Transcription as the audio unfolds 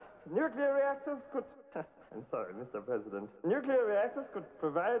Nuclear reactors could... I'm sorry, Mr. President. Nuclear reactors could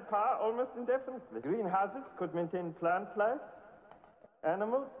provide power almost indefinitely. Greenhouses could maintain plant life.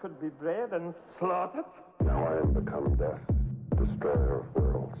 Animals could be bred and slaughtered. Now I am become death, destroyer of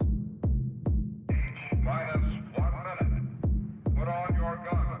worlds. -1 minute. Put on your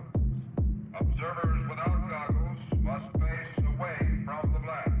goggles. Observers without goggles must face away from the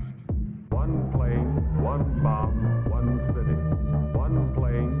blast. One plane, one bomb, one city. One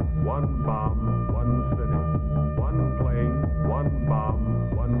plane, one bomb, one city. One plane, one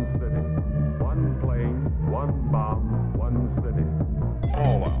bomb, one city. One plane, one bomb, one city.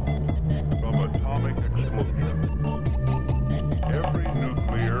 Fallout from atomic explosions. Every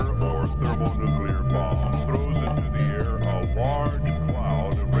nuclear or thermonuclear bomb throws into the air a large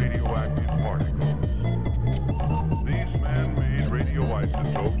cloud of radioactive particles. These man-made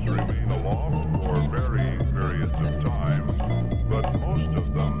radioisotopes remain aloft for varying periods of time, but most of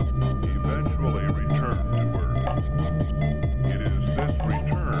them eventually return to Earth. It is this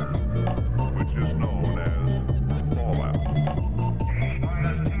return which is known as fallout.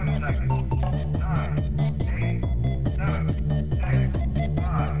 -10 seconds. 9, 8, 7, 6,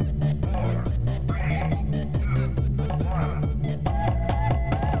 5, 4, 3, 2, 1.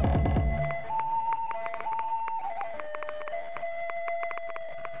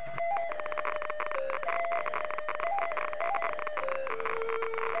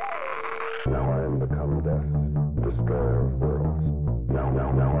 Now I am become death, destroyer of worlds. Now I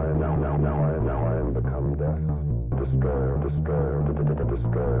am become death, destroyer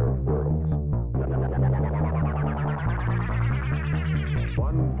of worlds.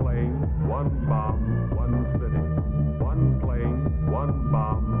 One plane, one bomb, one city. One plane, one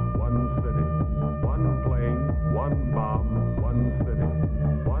bomb, one city. One plane, one bomb, one city.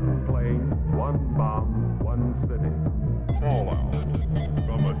 One plane, one bomb, one city. Fallout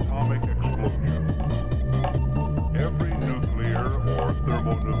from atomic explosions. Every nuclear or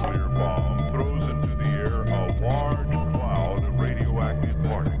thermonuclear bomb throws into the air a large cloud of radioactive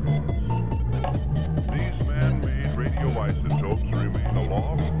particles. These man-made radioisotopes remain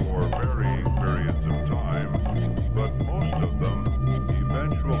aloft for varying periods of time, but most of them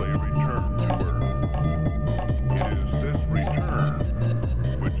eventually return to Earth. It is this return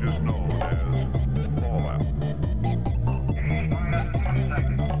which is known as fallout. -10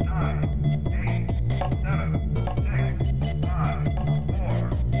 seconds. 9, 8, 7, 6, 5, 4,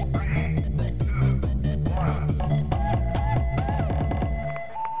 3, 2, 1.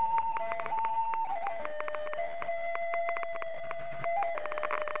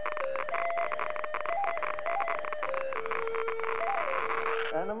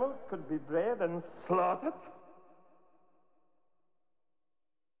 Animals could be bred and slaughtered.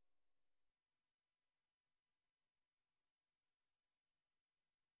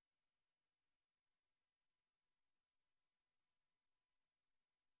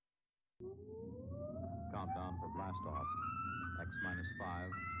 Countdown for blast off.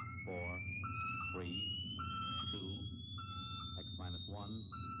 X-5, 4, 3, 2, X-1,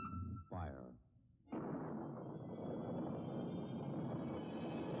 fire.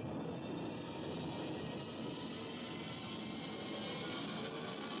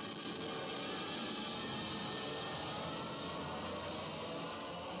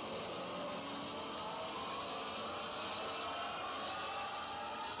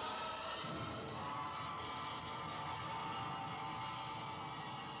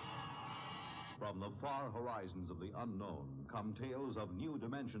 From the far horizons of the unknown come tales of new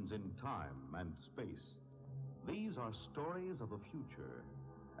dimensions in time and space. These are stories of the future,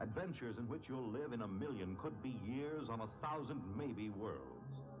 adventures in which you'll live in a million, could be years, on 1,000 maybe worlds.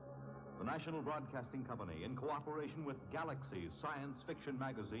 The National Broadcasting Company, in cooperation with Galaxy Science Fiction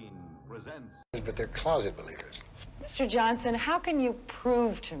Magazine, presents... But they're closet believers. Mr. Johnson, how can you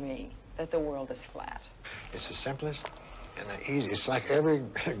prove to me that the world is flat? It's the simplest and the easy. It's like every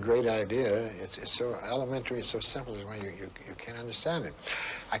great idea. It's so elementary, it's so simple that you can't understand it.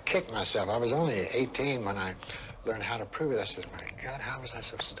 I kicked myself. I was only 18 when I learned how to prove it. I said, my God, how was I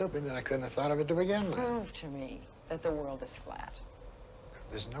so stupid that I couldn't have thought of it to begin with? Prove to me that the world is flat.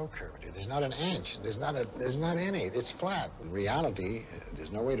 There's no curvature. There's not an inch. There's not any. It's flat. In reality,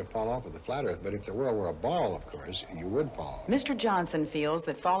 there's no way to fall off of the flat Earth. But if the world were a ball, of course, you would fall. Mr. Johnson feels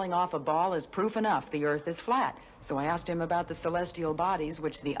that falling off a ball is proof enough the Earth is flat. So I asked him about the celestial bodies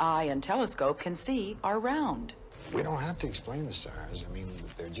which the eye and telescope can see are round. We don't have to explain the stars. I mean,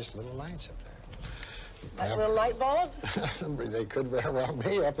 they're just little lights up there. Like little light bulbs? They could very well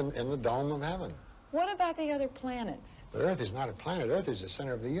be up in the dome of heaven. What about the other planets? The Earth is not a planet. Earth is the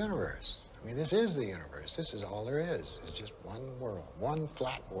center of the universe. I mean, this is the universe. This is all there is. It's just one world, one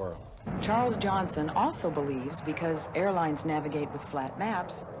flat world. Charles Johnson also believes, because airlines navigate with flat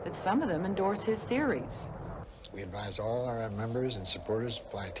maps, that some of them endorse his theories. We advise all our members and supporters to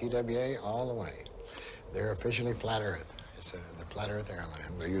fly TWA all the way. They're officially Flat Earth. It's the Flat Earth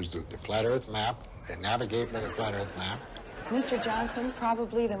airline. They use the Flat Earth map. They navigate by the Flat Earth map. Mr. Johnson,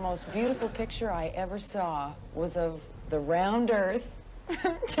 probably the most beautiful picture I ever saw was of the round Earth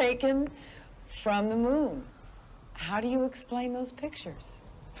taken from the moon. How do you explain those pictures?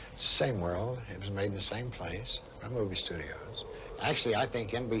 It's the same world. It was made in the same place, by movie studios. Actually, I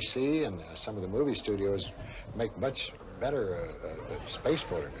think NBC and some of the movie studios make much better space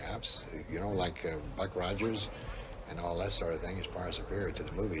photographs, you know, like Buck Rogers and all that sort of thing, as far as superior to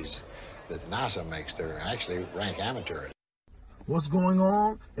the movies that NASA makes. They're actually rank amateurs. What's going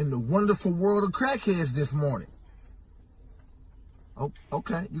on in the wonderful world of crackheads this morning? Oh,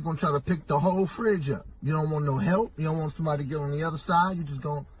 okay, you're going to try to pick the whole fridge up. You don't want no help. You don't want somebody to get on the other side. You're just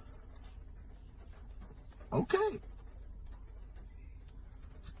going, okay.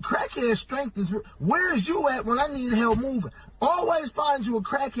 Crackhead strength is, where is you at when I need help moving? Always find you a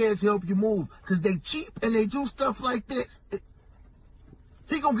crackhead to help you move, because they cheap and they do stuff like this.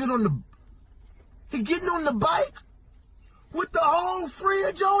 He gonna get on the, he getting on the bike with the whole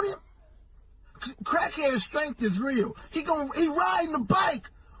fridge on him? Crackhead strength is real. He riding the bike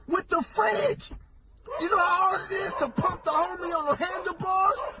with the fridge. You know how hard it is to pump the homie on the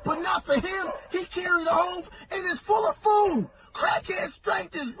handlebars? But not for him. He carried the whole, and it's full of food. Crackhead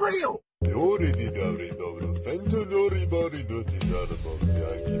strength is real.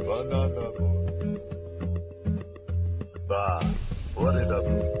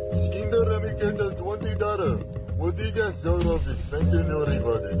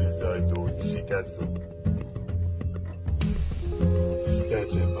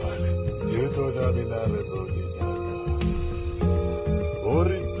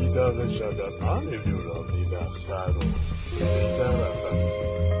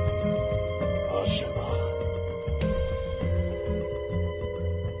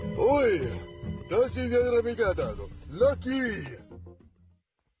 Oi, dosi della migadano, lucky.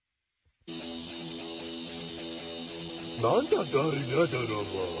 Nanda dari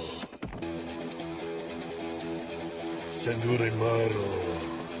yadarama. Sendure maro.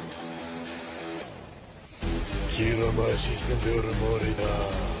 Kiramashi sendure morida.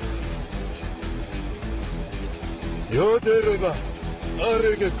 Yodereba,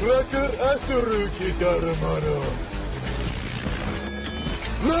 arega cracker asuru kidaramano.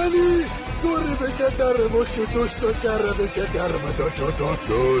 Nani? Torre cadara mosciuto sto cara cadara ma docho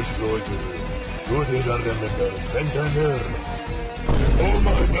sloidu. Tutti da remendare fentaner. Oh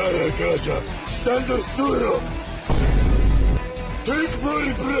my darakaja, standard sturo. Take my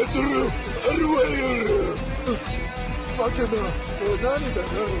brother away. Fakana, nani da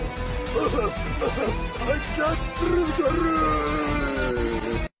I can't brother.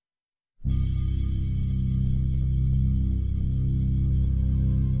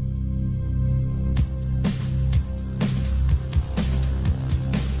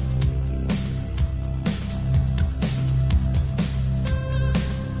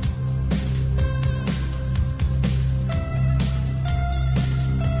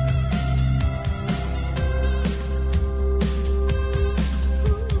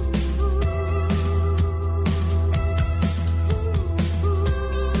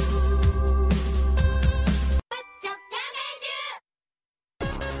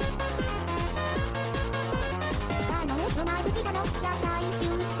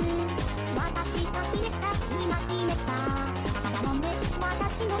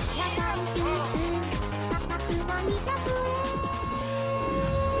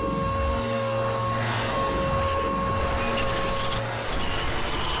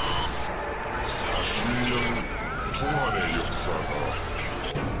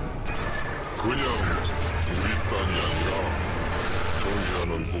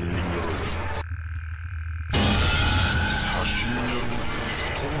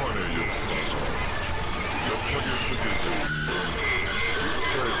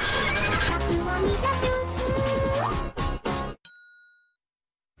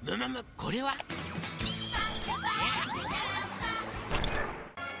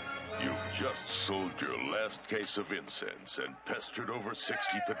 You've just sold your last case of incense and pestered over 60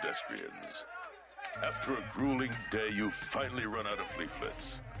 pedestrians. After a grueling day, you've finally run out of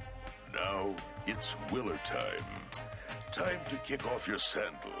leaflets. Now it's Willer time. Time to kick off your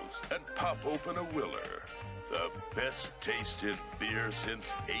sandals and pop open a Willer. The best tasted beer since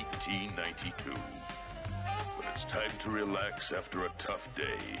 1892. When it's time to relax after a tough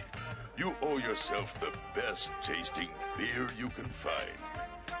day, You owe yourself the best tasting beer you can find.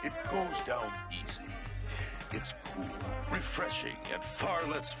 It goes down easy. It's cool, refreshing, and far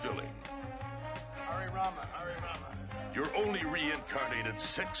less filling. Hare Rama, Hare Rama. You're only reincarnated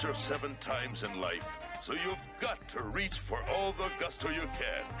 6 or 7 times in life, so you've got to reach for all the gusto you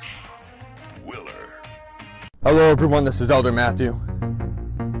can. Willer. Hello everyone, this is Elder Matthew.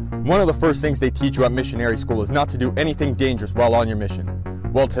 One of the first things they teach you at missionary school is not to do anything dangerous while on your mission.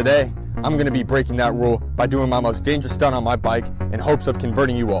 Well, today, I'm going to be breaking that rule by doing my most dangerous stunt on my bike in hopes of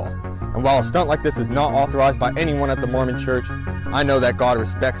converting you all. And while a stunt like this is not authorized by anyone at the Mormon Church, I know that God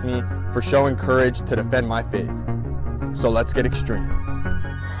respects me for showing courage to defend my faith. So let's get extreme.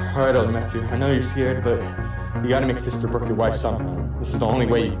 Alright, Elder Matthew, I know you're scared, but you gotta make Sister Brooke your wife somehow. This is the only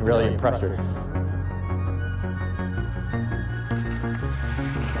way you can really impress her.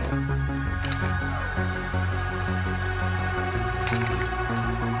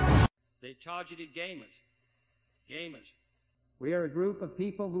 They targeted gamers. Gamers. We are a group of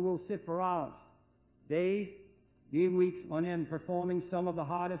people who will sit for hours, days, even weeks on end performing some of the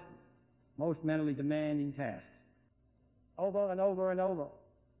hardest, most mentally demanding tasks. Over and over and over.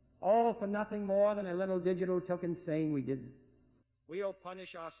 All for nothing more than a little digital token saying we didn't. We'll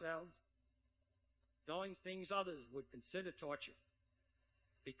punish ourselves, doing things others would consider torture,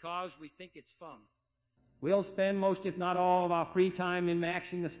 because we think it's fun. We'll spend most, if not all, of our free time in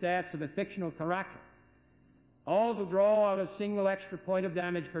maxing the stats of a fictional character, all to draw out a single extra point of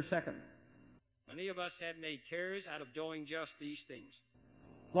damage per second. Many of us have made careers out of doing just these things.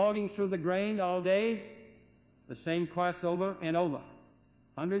 Floating through the grain all day, the same quest over and over,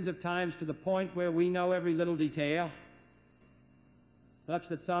 hundreds of times to the point where we know every little detail, such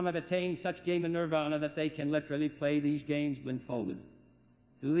that some have attained such game of nirvana that they can literally play these games blindfolded.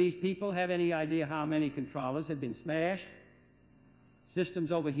 Do these people have any idea how many controllers have been smashed,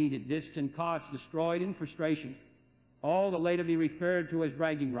 systems overheated, disks and carts destroyed in frustration, all to later be referred to as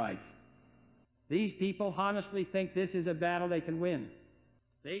bragging rights? These people honestly think this is a battle they can win.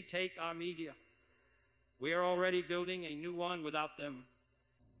 They take our media. We are already building a new one without them.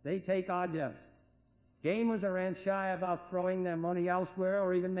 They take our devs. Gamers aren't shy about throwing their money elsewhere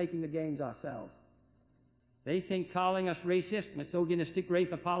or even making the games ourselves. They think calling us racist, misogynistic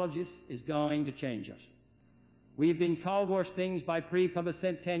rape apologists is going to change us. We've been called worse things by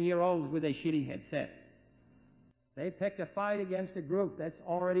prepubescent 10-year-olds with a shitty headset. They picked a fight against a group that's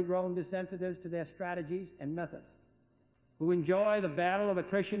already grown desensitives to their strategies and methods, who enjoy the battle of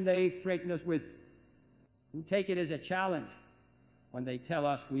attrition they threaten us with, who take it as a challenge when they tell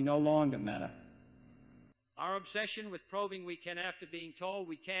us we no longer matter. Our obsession with proving we can after being told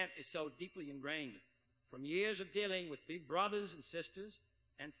we can't is so deeply ingrained, from years of dealing with big brothers and sisters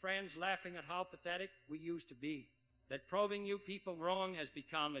and friends laughing at how pathetic we used to be, that proving you people wrong has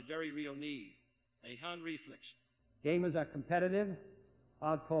become a very real need, a Hun reflex. Gamers are competitive,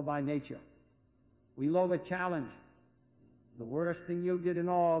 hardcore by nature. We loathe a challenge. The worst thing you did in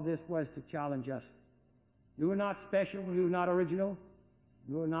all this was to challenge us. You are not special, you are not original,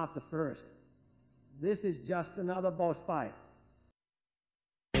 you are not the first. This is just another boss fight.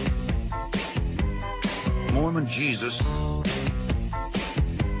 Mormon Jesus.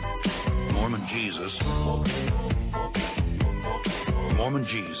 Mormon Jesus. Mormon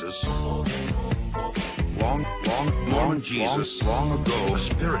Jesus. Mormon Jesus. Long ago, a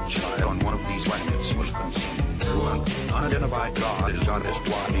spirit child on one of these planets was conceived through an unidentified God is on his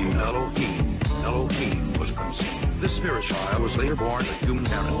name Elohim. Elohim was conceived. This spirit child was later born to human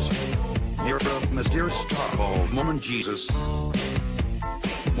parents near a mysterious star called Mormon Jesus.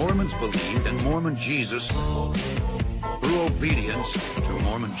 Mormons believed in Mormon Jesus. Through obedience to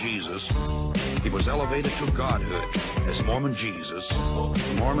Mormon Jesus, he was elevated to godhood as Mormon Jesus.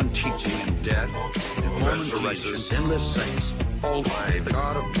 Mormon teaching and death, and resurrection, endless sex, all by the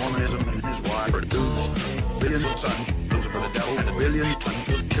God of Mormonism and his wife produced billions of sons for the devil and a billion tons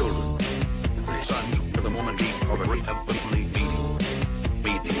of children. The sons of the Mormon deep of a great heavenly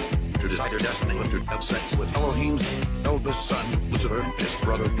beating to decide their destiny and to have sex with Elohim's eldest son, Lucifer, and his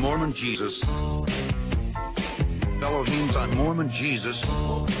brother, Mormon Jesus. Elohim's son, Mormon Jesus,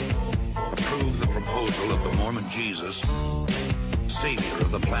 approved the proposal of the Mormon Jesus. Savior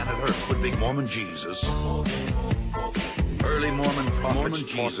of the planet Earth would be Mormon Jesus. Early Mormon prophets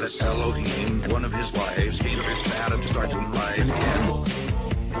taught that Elohim, one of his wives, came to Adam to start to lie again,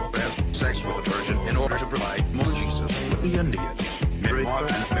 to have sex with a virgin in order to provide Mormon Jesus with the Indians, Mary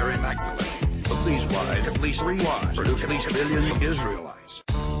Martha and Mary Magdalene. Of these wives, at least 3 wives produced at least 1 billion Israelites.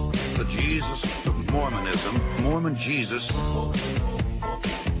 The Jesus of Mormonism, Mormon Jesus,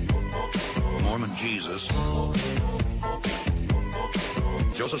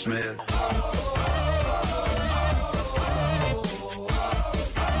 Joseph Smith.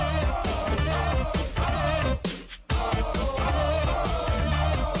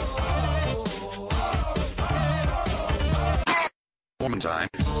 Mormon time.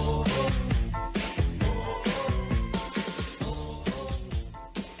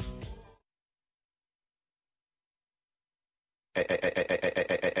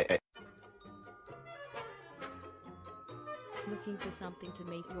 Looking for something to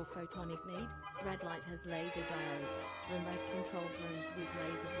meet your photonic need? Radlight has laser diodes, remote control drones with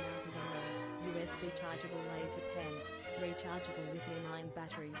lasers mounted on them, USB chargeable laser pens, rechargeable lithium-ion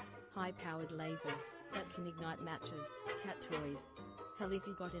batteries, high-powered lasers that can ignite matches, cat toys. Hell, if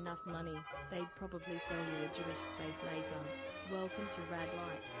you got enough money, they'd probably sell you a Jewish space laser. Welcome to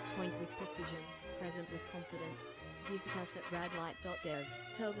Radlight. Point with precision, present with confidence. Visit us at radlight.dev.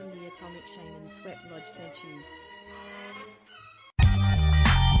 Tell them the Atomic Shaman Sweat Lodge sent you.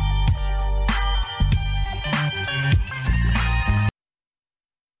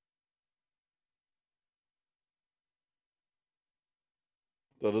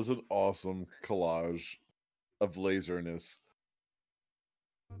 That is an awesome collage of laserness.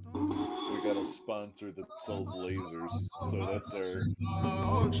 We got a sponsor that sells lasers, so that's our...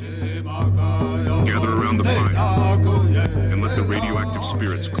 Gather around the fire and let the radioactive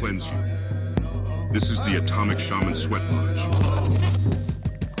spirits cleanse you. This is the Atomic Shaman Sweat Lodge.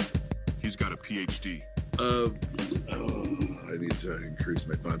 He's got a PhD. I need to increase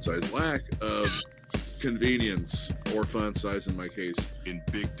my font size. Lack of convenience, or font size in my case. In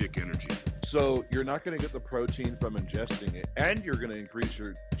big dick energy. So you're not going to get the protein from ingesting it, and you're going to increase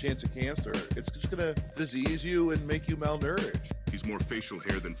your chance of cancer. It's just going to disease you and make you malnourished. He's more facial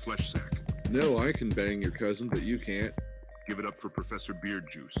hair than flesh sack. No, I can bang your cousin, but you can't. Give it up for Professor Beard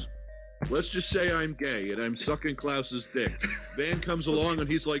Juice. Let's just say I'm gay and I'm sucking Klaus's dick. Van comes along and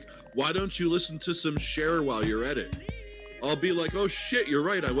he's like, why don't you listen to some Cher while you're at it? I'll be like, oh shit, you're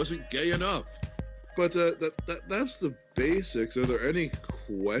right, I wasn't gay enough. But that's the basics. Are there any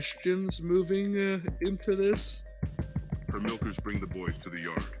questions moving into this? Her milkers bring the boys to the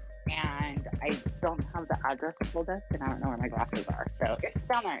yard. And I don't have the address pulled up, and I don't know where my glasses are. So it's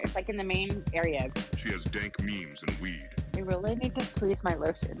down there. It's like in the main area. She has dank memes and weed. I really need to squeeze my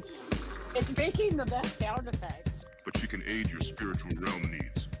lotion. It's making the best sound effects. But she can aid your spiritual realm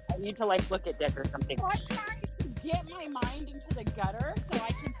needs. I need to like look at dick or something. I'm trying to get my mind into the gutter so I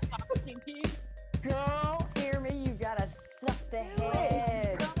can stop thinking. Girl, hear me, you gotta suck the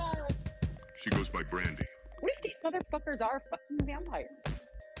head. She goes by Brandy. What if these motherfuckers are fucking vampires?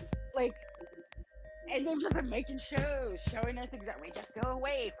 Like, and they're just making shows, showing us exactly. We just go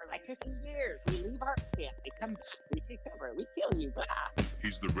away for like 50 years. We leave our camp. They come, we take over, we kill you. Blah.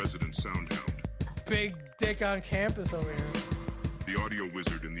 He's the resident soundhound. Big dick on campus over here. The audio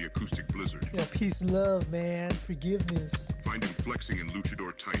wizard in the acoustic blizzard. You know, peace, love, man, forgiveness. Find him flexing in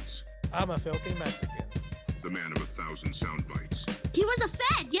luchador tights. I'm a filthy Mexican. The man of 1,000 sound bites. He was a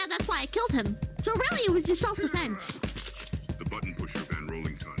Fed, yeah, that's why I killed him. So really, it was just self-defense. The button pusher Van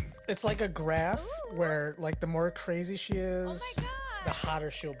Rollington. It's like a graph where, like, the more crazy she is, the hotter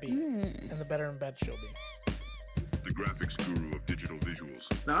she'll be, and the better in bed she'll be. The graphics guru of digital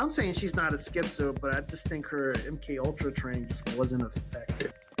visuals. Now, I'm saying she's not a schizo, but I just think her MK Ultra training just wasn't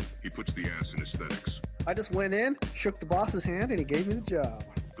effective. He puts the ass in aesthetics. I just went in, shook the boss's hand, and he gave me the job.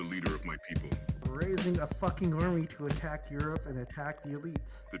 The leader of my people. Raising a fucking army to attack Europe and attack the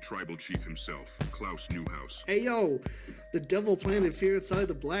elites. The tribal chief himself, Klaus Newhouse. Hey yo, the devil planted fear inside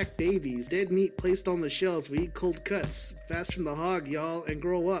the black babies. Dead meat placed on the shelves. We eat cold cuts. Fast from the hog, y'all, and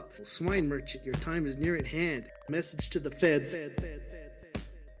grow up. Swine merchant, your time is near at hand. Message to the feds.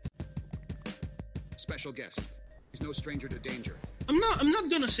 Special guest. He's no stranger to danger. I'm not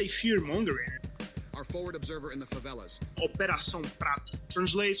gonna say fear-mongering. Our forward observer in the favelas. Operação Prato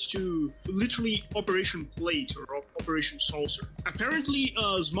translates to literally Operation Plate or Operation Saucer. Apparently,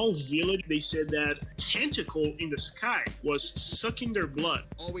 a small village, they said that tentacle in the sky was sucking their blood.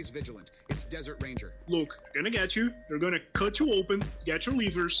 Always vigilant. It's Desert Ranger. Look, they're gonna get you. They're gonna cut you open, get your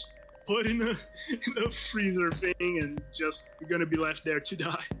livers, put in a freezer thing, and just you're gonna be left there to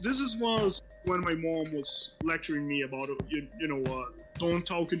die. This was when my mom was lecturing me about don't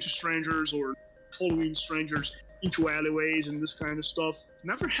talk to strangers or following strangers into alleyways and this kind of stuff. It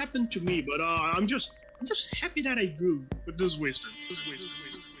never happened to me, but I'm just happy that I grew with this wisdom.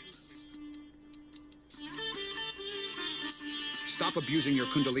 Stop abusing your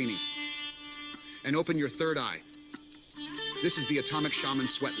kundalini and open your third eye. This is the Atomic Shaman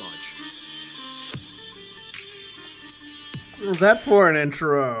Sweat Lodge. What was that for an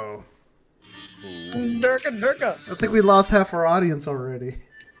intro? Durka. I think we lost half our audience already.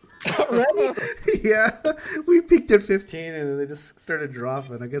 Already? Yeah, we peaked at 15 and then they just started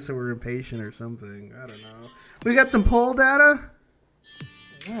dropping. I guess they were impatient or something. I don't know. We got some poll data?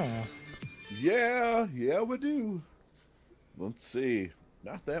 Yeah, we do. Let's see.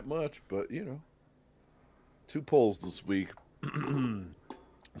 Not that much, but, 2 polls this week.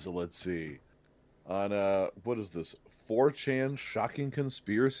 So let's see. On, what is this? 4chan shocking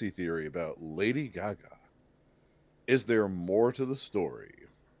conspiracy theory about Lady Gaga. Is there more to the story?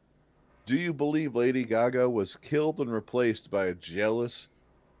 Do you believe Lady Gaga was killed and replaced by a jealous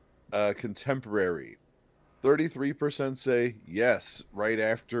contemporary? 33% say yes, right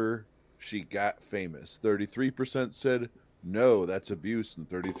after she got famous. 33% said no, that's abuse. And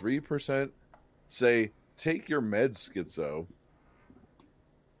 33% say take your meds, schizo.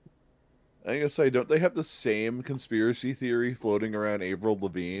 I guess don't they have the same conspiracy theory floating around Avril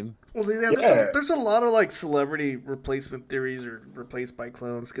Lavigne? Well, there's a lot of like celebrity replacement theories or replaced by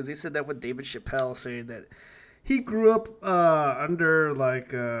clones, because they said that with David Chappelle, saying that he grew up under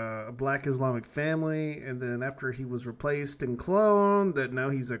like a black Islamic family, and then after he was replaced and cloned, that now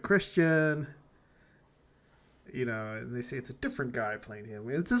he's a Christian. And they say it's a different guy playing him.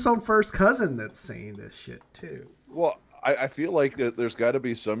 It's his own first cousin that's saying this shit too. Well, I feel like that there's got to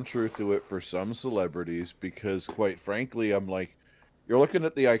be some truth to it for some celebrities, because quite frankly, I'm like, you're looking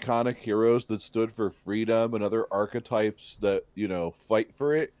at the iconic heroes that stood for freedom and other archetypes that, fight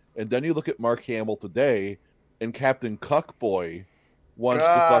for it. And then you look at Mark Hamill today, and Captain Cuckboy wants to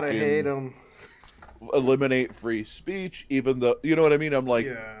fucking I hate him. Eliminate free speech, even though, you know what I mean? I'm like,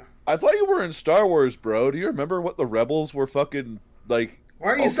 I thought you were in Star Wars, bro. Do you remember what the rebels were fucking like?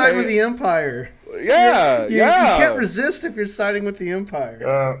 Why are you siding with the Empire? Yeah, you can't resist if you're siding with the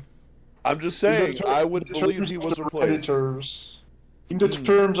Empire. I'm just saying, I would believe he was replaced. In the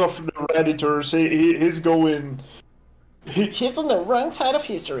terms of the Redditors, he's going... He's on the wrong side of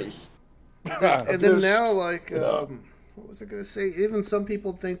history. And then now, like, what was I going to say? Even some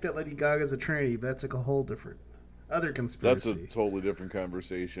people think that Lady Gaga's a tranny. That's like a whole different, other conspiracy. That's a totally different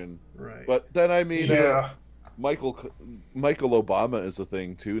conversation. Right. But then, I mean... Michael Obama is a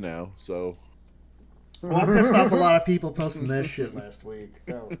thing too now, so. Well, I pissed off a lot of people posting that shit last week.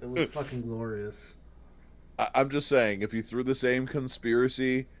 It was fucking glorious. I'm just saying, if you threw the same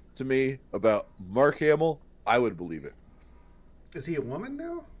conspiracy to me about Mark Hamill, I would believe it. Is he a woman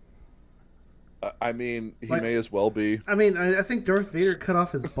now? I mean, he may as well be. I mean, I think Darth Vader cut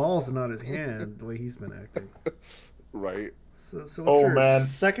off his balls and not his hand, the way he's been acting. Right. So what's your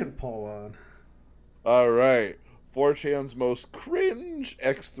second poll on? All right, 4chan's most cringe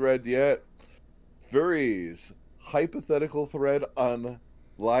X thread yet. Furries, hypothetical thread on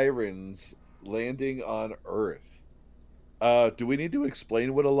Lyrans landing on Earth. Do we need to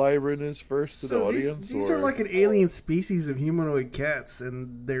explain what a Lyran is first to the audience? These are like an alien species of humanoid cats,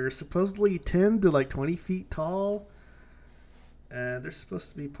 and they're supposedly 10 to like 20 feet tall. And they're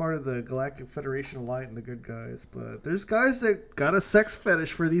supposed to be part of the Galactic Federation of Light and the good guys, but there's guys that got a sex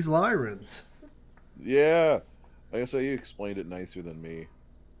fetish for these Lyrans. Yeah, I guess you explained it nicer than me.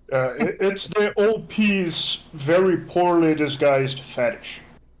 It's the OP's very poorly disguised fetish.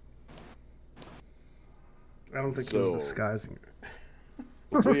 I don't think he was disguising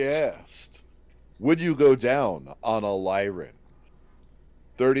it. We asked, would you go down on a Lyran?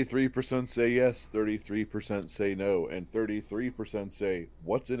 33% say yes, 33% say no, and 33% say,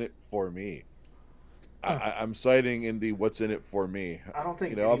 what's in it for me? I'm citing in the what's in it for me. I don't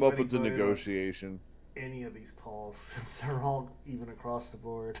think I'm open to negotiation. Any of these polls, since they're all even across the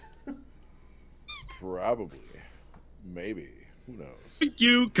board. Probably. Maybe. Who knows? Thank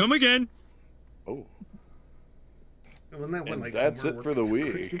you. Come again. Oh. When that and that's it for the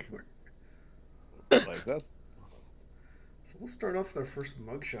week. Like that. So we'll start off with our first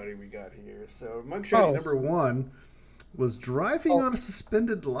mugshotty we got here. So mugshotty number 1 was driving on a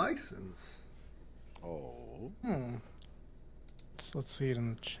suspended license. Oh. Let's see it in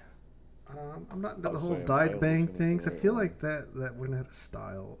the I'm not into the whole dive bang things. I feel like that went out of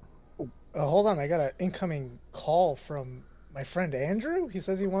style. Hold on, I got an incoming call from my friend Andrew. He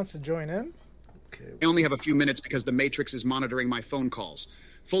says he wants to join in. Okay. I only have a few minutes because the Matrix is monitoring my phone calls.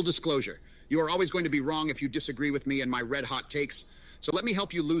 Full disclosure, you are always going to be wrong if you disagree with me and my red hot takes. So let me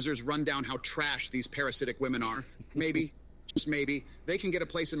help you losers run down how trash these parasitic women are. Maybe, just maybe, they can get a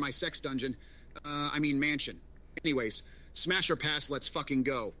place in my sex dungeon. Mansion. Anyways, smash or pass, let's fucking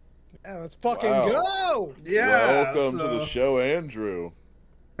go. Yeah, let's fucking go! Yeah! Welcome to the show, Andrew.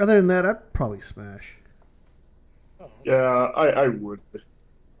 Other than that, I'd probably smash. Yeah, I would.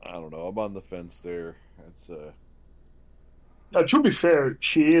 I don't know. I'm on the fence there. It's to be fair,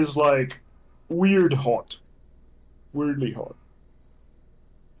 she is like weird hot. Weirdly hot.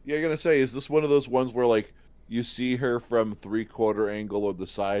 Yeah, I'm gonna say, is this one of those ones where like you see her from 3/4 angle of the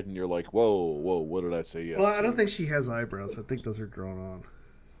side and you're like, whoa, what did I say yes Well, I to? don't think she has eyebrows. I think those are drawn on.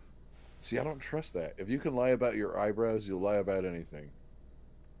 See, I don't trust that. If you can lie about your eyebrows, you'll lie about anything.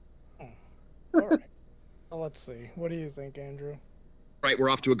 All right. Well, let's see. What do you think, Andrew? Right, we're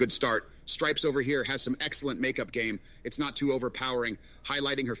off to a good start. Stripes over here has some excellent makeup game. It's not too overpowering,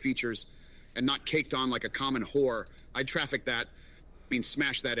 highlighting her features, and not caked on like a common whore. I'd traffic that,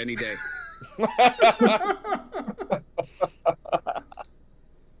 smash that any day.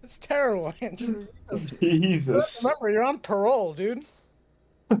 It's terrible, Andrew. Jesus. Remember, you're on parole, dude.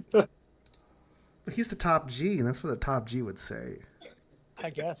 He's the top G, and that's what the top G would say. I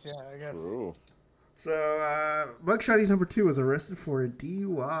guess, yeah, I guess. True. So, Mugshotty number 2 was arrested for a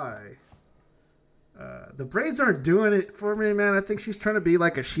DUI. The braids aren't doing it for me, man. I think she's trying to be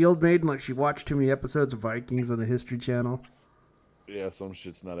like a shield maiden, like she watched too many episodes of Vikings on the History Channel. Yeah, some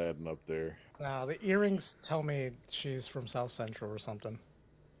shit's not adding up there. No, the earrings tell me she's from South Central or something.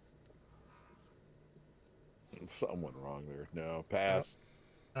 Something went wrong there. No, pass.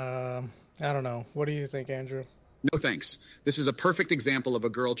 I don't know. What do you think, Andrew? No thanks. This is a perfect example of a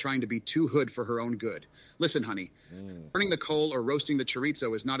girl trying to be too hood for her own good. Listen, honey, burning the coal or roasting the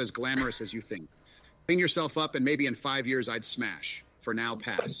chorizo is not as glamorous as you think. Clean yourself up, and maybe in 5 years I'd smash. For now,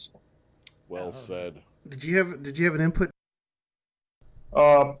 pass. Well said. Did you have an input?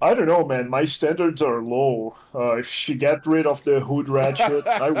 I don't know, man. My standards are low. If she get rid of the hood rat shit,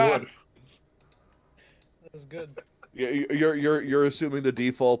 I would. That's good. Yeah, you're assuming the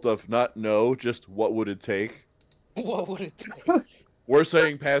default of not no, just what would it take? What would it take? We're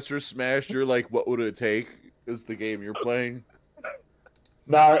saying pass or smash. You're like, what would it take? Is the game you're playing?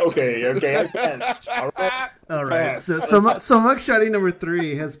 Nah, okay, I pass. All right. So Mugshotty number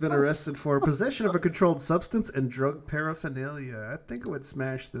 3 has been arrested for possession of a controlled substance and drug paraphernalia. I think I would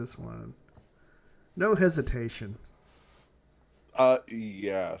smash this one. No hesitation.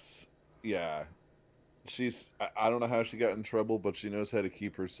 Yes. Yeah. I don't know how she got in trouble, but she knows how to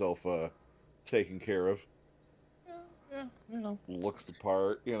keep herself taken care of. Yeah, you know. Looks the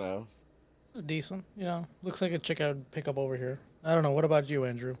part, you know. It's decent, you know. Looks like a chick I'd pick up over here. I don't know. What about you,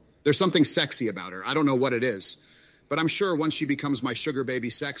 Andrew? There's something sexy about her. I don't know what it is. But I'm sure once she becomes my sugar baby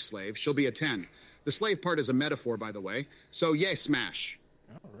sex slave, she'll be a 10. The slave part is a metaphor, by the way. So, yay, smash.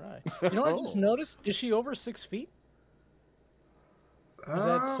 All right. You know what I just noticed? Is she over 6 feet? Or is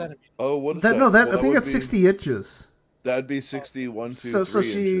that centimeters? Oh, what is that? that? No, Well, I think that's 60 inches. That'd be 61, 2, So 3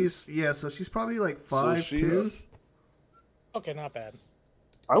 she's inches. so she's probably like 5'2". Okay, not bad.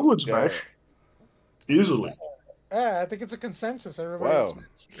 I would smash. Easily. Yeah, I think it's a consensus. Everybody Wow. would smash.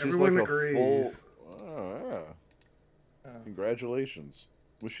 She's Everyone like a agrees. full... Congratulations.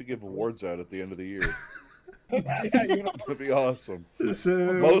 We should give awards out at the end of the year. That'd be awesome.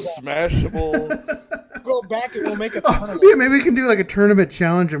 So, Most smashable. Go back and we'll make a Oh, tournament. yeah, maybe we can do like a tournament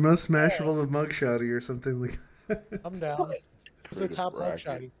challenge of most smashable of Mugshotty or something like that. I'm down. Who's the top bracket.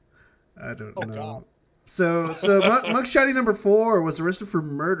 mugshotty? I don't Oh, know. God. So Mugshotty number 4 was arrested for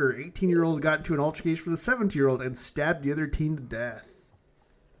murder. 18-year-old got into an altercation with a 17-year-old and stabbed the other teen to death.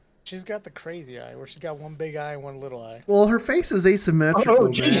 She's got the crazy eye, where she's got one big eye and one little eye. Well, her face is asymmetrical. Oh,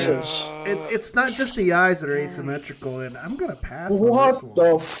 man. Jesus. It's not just the eyes that are asymmetrical, and I'm gonna pass on this What one.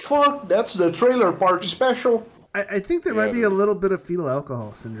 the fuck? That's the trailer park special. I think there might be a little bit of fetal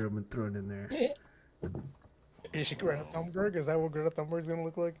alcohol syndrome thrown in there. Is she Greta Thunberg? Is that what Greta Thunberg's gonna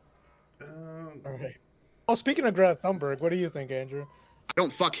look like? Okay. Oh, speaking of Greta Thunberg, what do you think, Andrew? I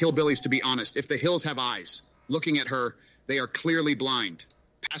don't fuck hillbillies, to be honest. If the hills have eyes, looking at her, they are clearly blind.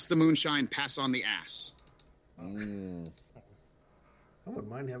 Pass the moonshine, pass on the ass. I wouldn't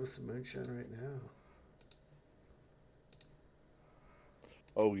mind having some moonshine right now.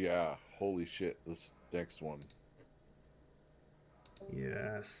 Oh, yeah. Holy shit. This next one.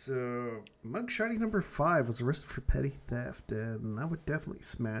 Yeah, so Mugshotty number 5 was arrested for petty theft, and I would definitely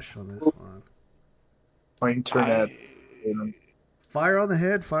smash on this one. My internet. Fire on the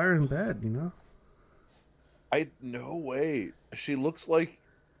head, fire in bed, you know? No way. She looks like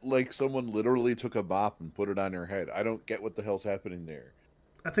someone literally took a mop and put it on her head. I don't get what the hell's happening there.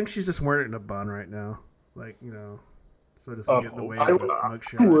 I think she's just wearing it in a bun right now. Like, you know, so it doesn't get in the way I of the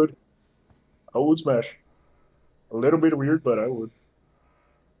mugshot. I would smash. A little bit weird, but I would.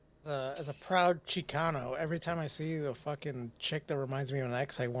 As a proud Chicano, every time I see a fucking chick that reminds me of an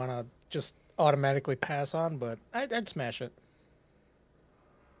ex, I want to just automatically pass on, but I'd smash it.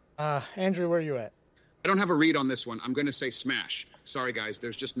 Andrew, where are you at? I don't have a read on this one. I'm going to say smash. Sorry, guys.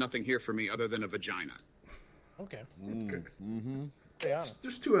 There's just nothing here for me other than a vagina. Okay. Mm-hmm. Be honest.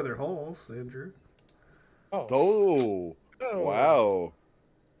 There's 2 other holes, Andrew. Oh. Wow.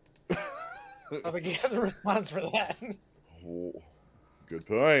 I think he has a response for that. Oh, good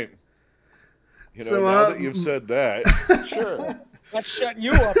point. You know, So, now that you've said that, sure. Let's shut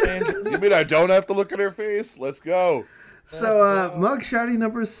you up, Andrew. You mean I don't have to look at her face? Let's go. So, mugshotty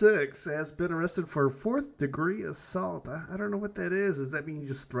number 6 has been arrested for 4th-degree assault. I don't know what that is. Does that mean you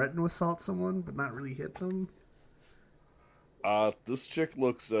just threaten to assault someone but not really hit them? This chick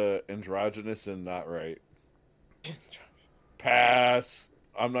looks androgynous and not right. Pass.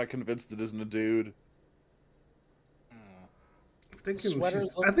 I'm not convinced it isn't a dude. I think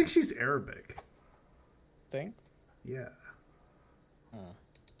she's Arabic. Think? Yeah. All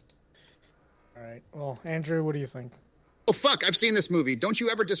right. Well, Andrew, what do you think? Oh, fuck, I've seen this movie. Don't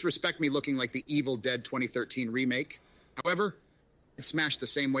you ever disrespect me looking like the Evil Dead 2013 remake. However, it smashed the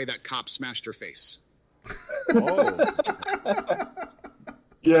same way that cop smashed her face. Oh.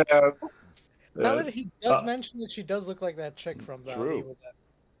 Yeah. Now that he does mention that she does look like that chick from the Evil Dead.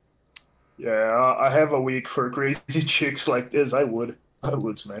 Yeah, I have a week for crazy chicks like this. I would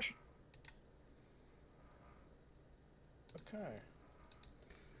smash. Okay.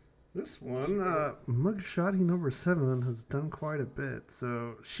 This one, mugshotty number 7 has done quite a bit.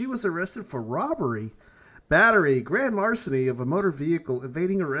 So she was arrested for robbery, battery, grand larceny of a motor vehicle,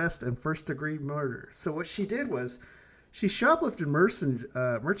 evading arrest, and first-degree murder. So what she did was, she shoplifted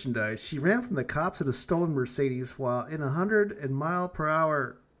merchandise. She ran from the cops in a stolen Mercedes while in a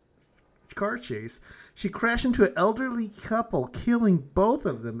 100-mile-per-hour car chase. She crashed into an elderly couple, killing both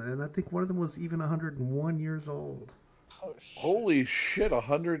of them, and I think one of them was even 101 years old. Oh, shit. Holy shit,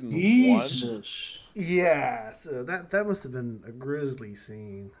 101? Jesus. Yeah, so that must have been a grisly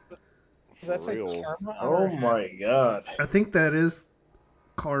scene. Is that like karma? Oh my god. I think that is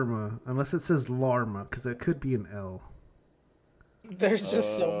karma, unless it says Larma, because that could be an L. There's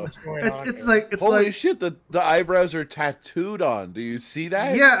just so much going on. It's here. like Holy shit, the eyebrows are tattooed on. Do you see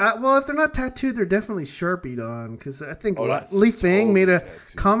that? Yeah, well, if they're not tattooed, they're definitely Sharpied on. Because I think that's Li Fang totally made a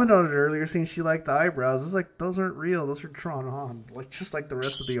tattooed. comment on it earlier, saying she liked the eyebrows. It's like, those aren't real; those are drawn on, like just like the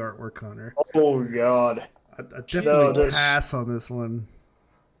rest of the artwork on her. Oh god. I definitely pass on this one.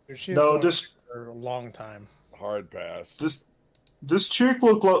 She's No, been this for a long time. Hard pass. this chick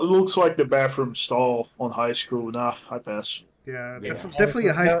looks like the bathroom stall on high school. Nah, I pass. Yeah, that's definitely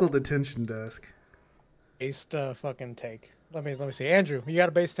a high school detention desk. Based fucking take. Let me see. Andrew, you got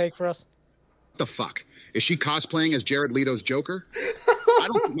a base take for us? What the fuck? Is she cosplaying as Jared Leto's Joker? I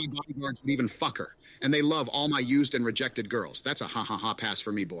don't think my bodyguards would even fuck her. And they love all my used and rejected girls. That's a ha-ha-ha pass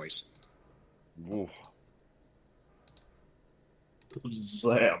for me, boys. Oof.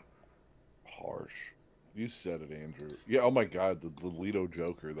 Zam. Harsh. You said it, Andrew. Yeah, oh my god, the Leto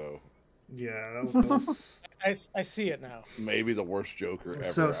Joker, though. Yeah, that was... I see it now. Maybe the worst Joker ever.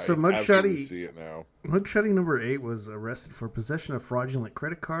 So I absolutely mugshotty see it now. Mugshotty number 8 was arrested for possession of fraudulent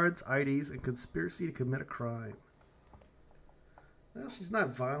credit cards, IDs, and conspiracy to commit a crime. Well, she's not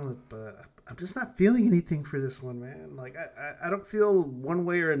violent, but I'm just not feeling anything for this one, man. Like, I don't feel one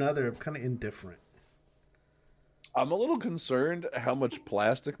way or another. I'm kind of indifferent. I'm a little concerned how much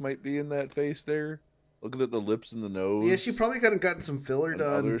plastic might be in that face there. Looking at the lips and the nose. Yeah, she probably could have gotten some filler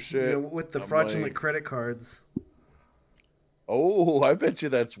done other shit. With the I'm fraudulent like- credit cards. Oh, I bet you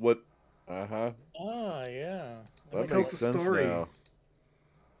that's what... Uh-huh. Ah, yeah. That tells makes the sense story. now.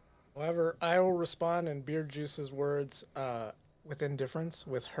 However, I will respond in Beer Juice's words with indifference,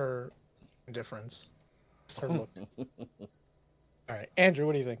 with her indifference. It's her look. All right, Andrew,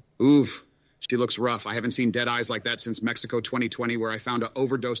 what do you think? Oof. She looks rough. I haven't seen dead eyes like that since Mexico 2020, where I found an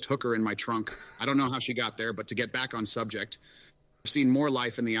overdosed hooker in my trunk. I don't know how she got there, but to get back on subject, I've seen more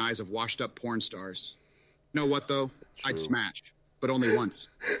life in the eyes of washed-up porn stars. You know what, though? I'd smash, but only once.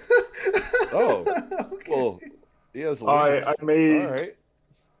 Oh. Well, he has I make... All right.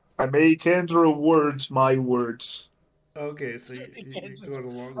 I make Andrew words my words. Okay, so you're going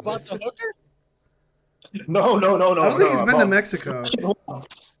along About the hooker? No. I don't think he's been to about Mexico.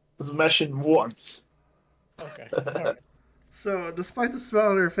 Smashing once. Okay. All right. So, despite the smile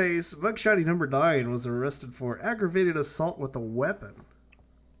on her face, mugshotty number 9 was arrested for aggravated assault with a weapon.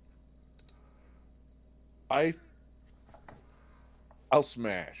 I'll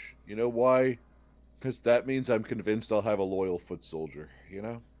smash. You know why? Because that means I'm convinced I'll have a loyal foot soldier, you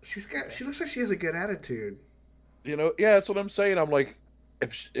know? She looks like she has a good attitude. You know, yeah, that's what I'm saying. I'm like,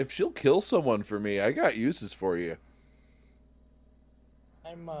 if she'll kill someone for me, I got uses for you.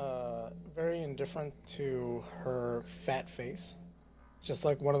 I'm very indifferent to her fat face. It's just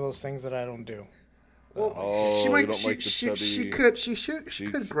like one of those things that I don't do. Well, Oh, she you might. don't She, like the she, chubby she could. She cheeks?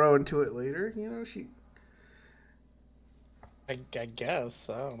 could grow into it later. You know, she. I guess.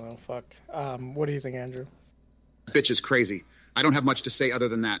 I don't know. Fuck. What do you think, Andrew? Bitch is crazy. I don't have much to say other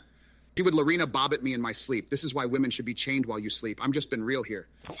than that. She would Lorena Bob at me in my sleep. This is why women should be chained while you sleep. I'm just been real here.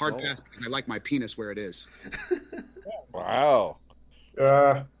 Hard pass because I like my penis where it is. Wow.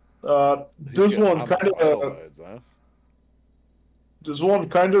 This one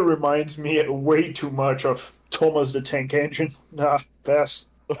kind of reminds me way too much of Thomas the Tank Engine. Nah, pass.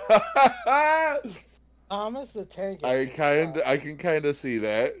 Thomas the Tank I can kind of see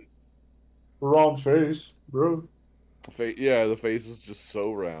that. Wrong face, bro. Yeah, the face is just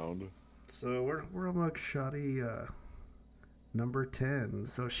so round. So we're on Mugshotty number 10.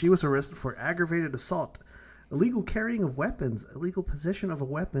 So she was arrested for aggravated assault, illegal carrying of weapons, illegal possession of a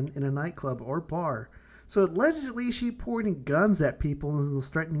weapon in a nightclub or bar. So allegedly she pointed guns at people and was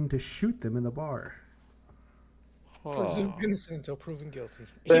threatening to shoot them in the bar. Presumed innocent until proven guilty.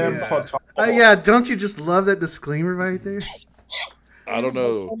 Yeah, don't you just love that disclaimer right there? I don't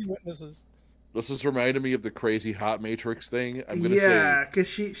know. Witnesses. This is reminding me of the crazy hot Matrix thing. I'm gonna say because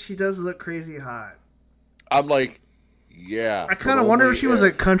she does look crazy hot. I'm like, yeah. I kind of wonder if she was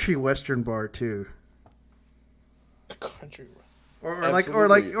a country western bar too. A country western,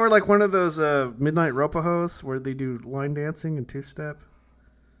 or like one of those midnight ropahos where they do line dancing and two step.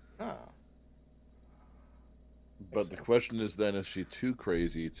 Oh. But the question is then, is she too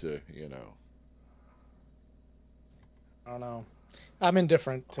crazy to, I don't know. I'm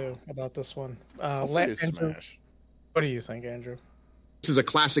indifferent, too, about this one. Andrew, smash. What do you think, Andrew? This is a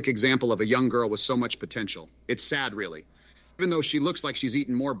classic example of a young girl with so much potential. It's sad, really. Even though she looks like she's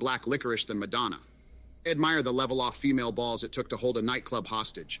eaten more black licorice than Madonna. I admire the level-off female balls it took to hold a nightclub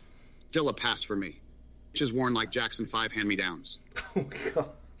hostage. Still a pass for me. Which is worn like Jackson 5 hand-me-downs. Oh, God.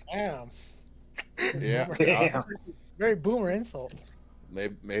 Damn. Yeah. Damn. Very boomer insult.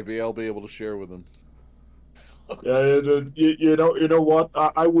 Maybe I'll be able to share with them. Yeah, you know what?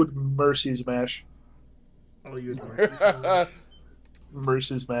 I would mercy smash. Oh, you would mercy smash.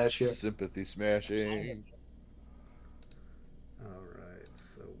 Mercy smash, yeah. Sympathy smashing. All right,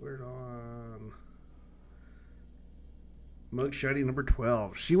 so we're on Mugshotty number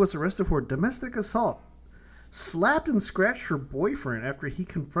 12. She was arrested for domestic assault. Slapped and scratched her boyfriend after he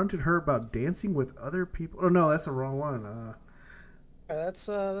confronted her about dancing with other people. Oh no, that's the wrong one. That's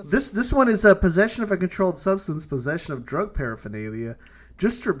This one is possession of a controlled substance, possession of drug paraphernalia,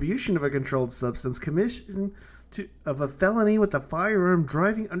 distribution of a controlled substance, commission of a felony with a firearm,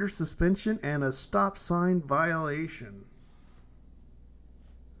 driving under suspension, and a stop sign violation.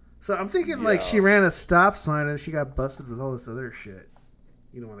 So I'm thinking like she ran a stop sign and she got busted with all this other shit.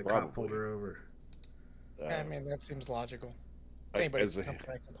 You know, when the cop pulled her over. I mean, that seems logical. Anybody can come to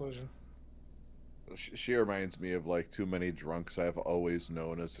that conclusion. She reminds me of like too many drunks I've always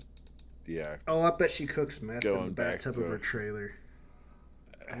known as, Oh, I bet she cooks meth in the Going back bathtub to- of her trailer.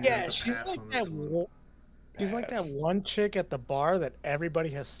 Yeah, she's like that. She's like that one chick at the bar that everybody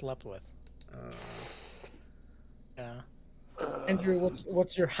has slept with. Yeah. Andrew,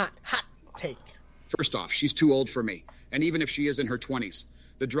 what's your hot take? First off, she's too old for me. And even if she is in her 20s,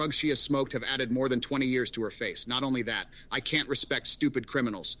 the drugs she has smoked have added more than 20 years to her face. Not only that, I can't respect stupid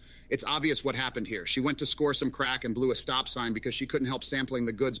criminals. It's obvious what happened here. She went to score some crack and blew a stop sign because she couldn't help sampling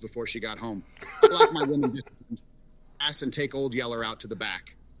the goods before she got home. I like my women disciplined. Ass and take Old Yeller out to the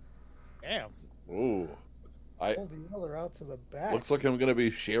back. Damn. Ooh. Hold the other out to the back. Looks like I'm going to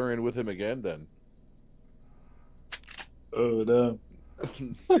be sharing with him again then. Oh, no.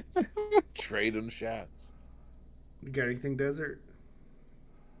 Trading shots. You got anything, Desert?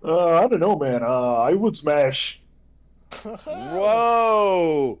 I don't know, man. I would smash.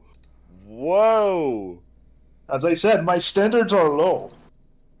 Whoa! As I said, my standards are low.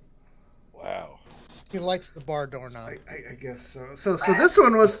 Wow. He likes the bar doorknob. I guess so. So this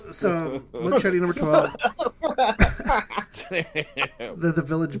one was Mugshotty number 12. the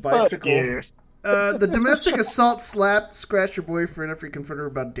village bicycle. The domestic assault slapped, scratched her boyfriend after he confronted her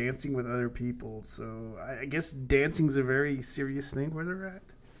about dancing with other people. So I guess dancing's a very serious thing where they're at.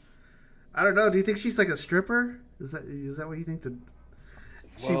 I don't know. Do you think she's like a stripper? Is that what you think?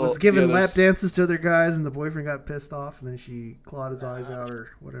 She was giving lap dances to other guys, and the boyfriend got pissed off, and then she clawed his eyes out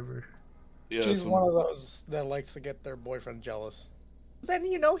or whatever. Yeah, She's one of those that likes to get their boyfriend jealous. Then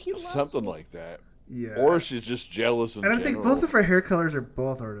he loves something me. like that. Yeah. Or she's just jealous in And I general. think both of her hair colors are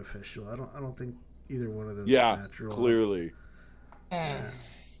both artificial. I don't think either one of those is natural. Clearly. I'm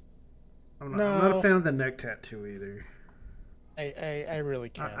not a fan of the neck tattoo either. I really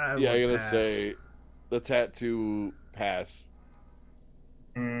can't. I'm gonna say the tattoo pass.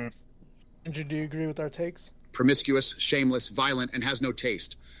 Andrew, do you agree with our takes? Promiscuous, shameless, violent, and has no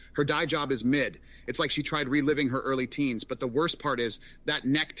taste. Her dye job is mid. It's like she tried reliving her early teens, but the worst part is that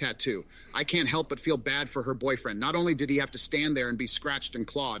neck tattoo. I can't help but feel bad for her boyfriend. Not only did he have to stand there and be scratched and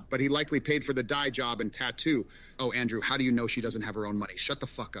clawed, but he likely paid for the dye job and tattoo. Oh, Andrew, how do you know she doesn't have her own money? Shut the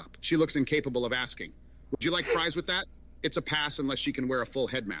fuck up. She looks incapable of asking. Would you like fries with that? It's a pass unless she can wear a full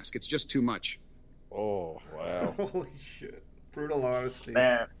head mask. It's just too much. Oh, wow. Holy shit. Brutal honesty.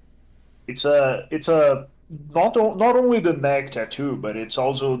 Man, it's a not only the neck tattoo, but it's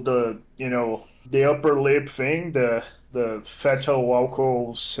also the upper lip thing, the fetal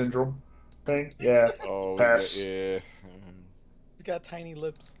alcohol syndrome thing. Yeah. Oh, pass. yeah. He's got tiny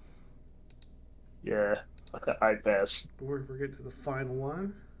lips. Yeah, I pass. We're getting to the final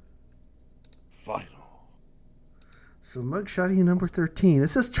one. Final. So mugshotty number 13. It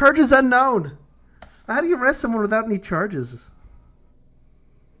says charges unknown. How do you arrest someone without any charges?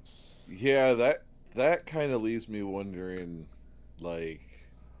 Yeah, that kind of leaves me wondering, like...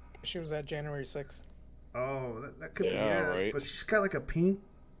 She was at January 6th. Oh, that could be Yeah, it. right. But she's got like a pink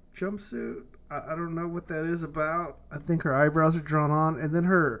jumpsuit. I don't know what that is about. I think her eyebrows are drawn on, and then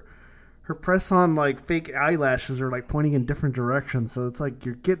her press on like fake eyelashes are like pointing in different directions. So it's like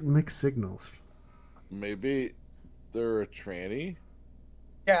you're getting mixed signals. Maybe they're a tranny?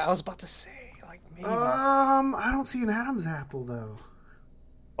 Yeah, I was about to say, like, maybe. I don't see an Adam's apple though.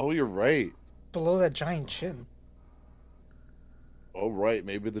 Oh, you're right. Below that giant chin. Oh, right.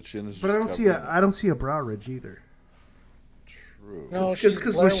 Maybe the chin is. But I don't see a brow ridge either. True. No,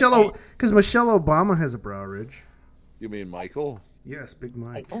 because Michelle Obama has a brow ridge. You mean Michael? Yes, Big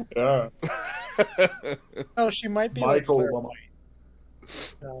Mike. Yeah. Oh, she might be Michael like Blair Obama.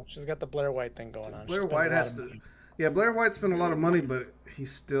 White. No, she's got the Blair White thing going on. Blair White has to. Yeah, Blair White spent a lot of money, but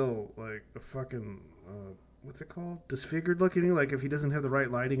he's still like a fucking what's it called? Disfigured looking. Like if he doesn't have the right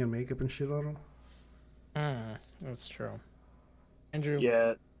lighting and makeup and shit on him. That's true. Andrew.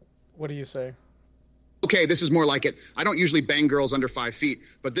 Yeah. What do you say? Okay, this is more like it. I don't usually bang girls under 5 feet,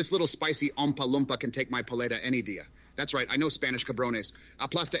 but this little spicy ompa lumpa can take my paleta any dia. That's right, I know Spanish cabrones.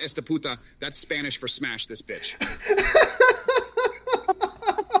 Aplasta esta puta, that's Spanish for smash this bitch.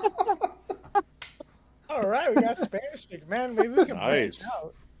 All right, we got Spanish speak. Man, maybe we can branch Nice.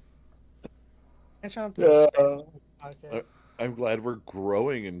 out. Branch out to the Spanish podcast. I'm glad we're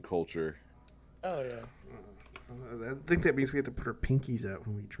growing in culture. Oh, yeah. I think that means we have to put our pinkies out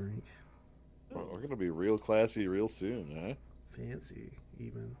when we drink. Well, we're gonna be real classy real soon, huh? Fancy,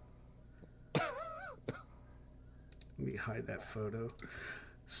 even. Let me hide that photo.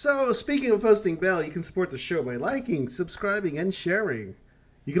 So, speaking of posting bell, you can support the show by liking, subscribing, and sharing.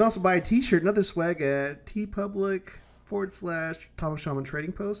 You can also buy a t-shirt and other swag at tpublic.com/Atomic Shaman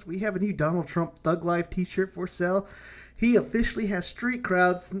Trading Post. We have a new Donald Trump Thug Life t-shirt for sale. He officially has street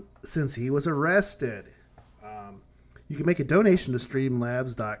crowds since he was arrested. You can make a donation to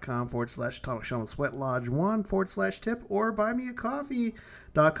streamlabs.com/Atomic Shaman Sweat Lodge 1/tip or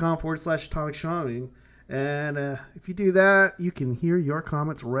buymeacoffee.com/Atomic Shaman. And if you do that, you can hear your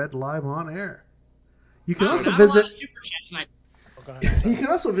comments read live on air. You can also visit. You can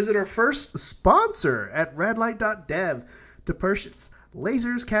also visit our first sponsor at radlight.dev to purchase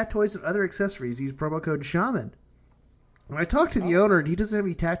lasers, cat toys, and other accessories. Use promo code SHAMAN. When I talked to the owner, and he doesn't have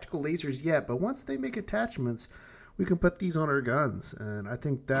any tactical lasers yet, but once they make attachments, we can put these on our guns. And I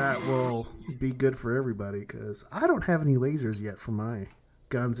think that will be good for everybody, because I don't have any lasers yet for my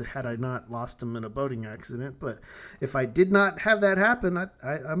guns had I not lost them in a boating accident. But if I did not have that happen,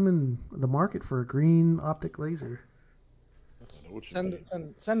 I'm in the market for a green optic laser.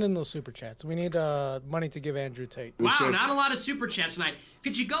 Send in those super chats. We need money to give Andrew Tate. Wow, not a lot of super chats tonight.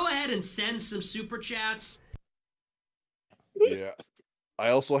 Could you go ahead and send some super chats? Yeah. I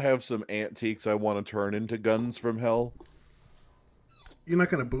also have some antiques I want to turn into guns from hell. You're not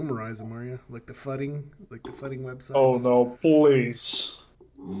going to boomerize them, are you? Like the fudding websites? Oh no, please.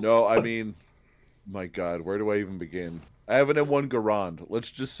 No, I mean, my God, where do I even begin? I have an M1 Garand.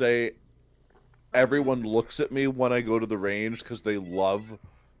 Let's just say everyone looks at me when I go to the range because they love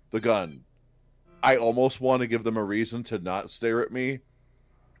the gun. I almost want to give them a reason to not stare at me.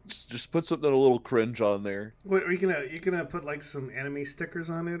 Just put something a little cringe on there. What are you gonna put like some anime stickers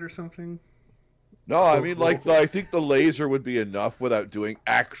on it or something? No, I mean I think the laser would be enough without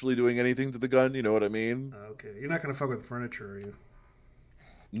actually doing anything to the gun. You know what I mean? Okay, you're not gonna fuck with furniture, are you?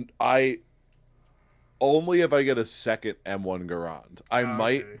 I only if I get a second M1 Garand. I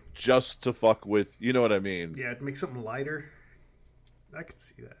might just to fuck with. You know what I mean? Yeah, make something lighter. I can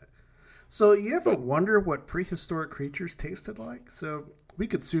see that. So you ever wonder what prehistoric creatures tasted like? So we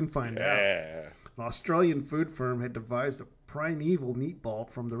could soon find out. An Australian food firm had devised a primeval meatball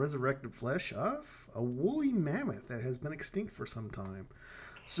from the resurrected flesh of a woolly mammoth that has been extinct for some time.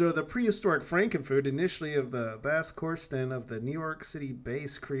 So the prehistoric frankenfood, initially of the Bas Korsten of the New York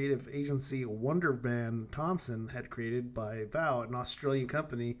City-based creative agency Wonderman Thompson, had created by Vow, an Australian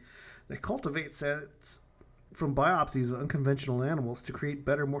company that cultivates sets from biopsies of unconventional animals to create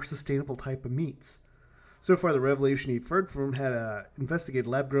better, more sustainable type of meats. So far, the revolution he'd heard from had investigated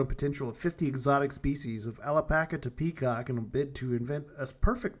lab-grown potential of 50 exotic species of alpaca to peacock in a bid to invent a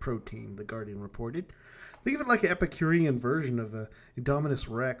perfect protein, The Guardian reported. Think of it like an Epicurean version of a Indominus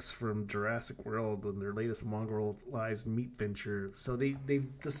Rex from Jurassic World in their latest mongrelized meat venture. So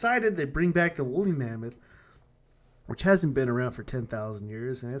they've decided they bring back the woolly mammoth, which hasn't been around for 10,000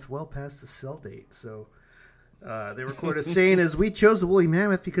 years, and it's well past the sell date. So they were quoted as saying, as we chose the woolly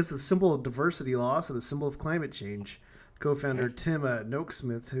mammoth because it's a symbol of diversity loss and a symbol of climate change. Co-founder Tim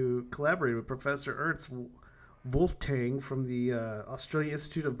Noakesmith, who collaborated with Professor Ernst Wolftang from the Australian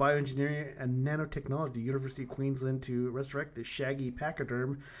Institute of Bioengineering and Nanotechnology, University of Queensland, to resurrect the shaggy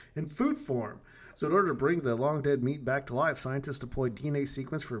pachyderm in food form. So in order to bring the long-dead meat back to life, scientists deployed DNA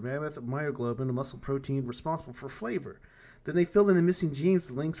sequence for mammoth myoglobin, a muscle protein responsible for flavor. Then they filled in the missing genes,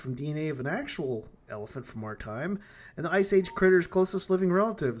 the links from DNA of an actual elephant from our time, and the Ice Age critter's closest living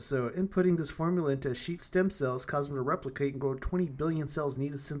relatives. So inputting this formula into sheep stem cells caused them to replicate and grow 20 billion cells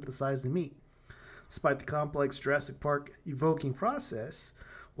needed to synthesize the meat. Despite the complex Jurassic Park evoking process,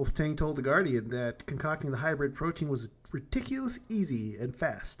 Wolftang told The Guardian that concocting the hybrid protein was ridiculously easy and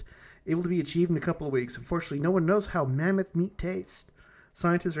fast, able to be achieved in a couple of weeks. Unfortunately, no one knows how mammoth meat tastes.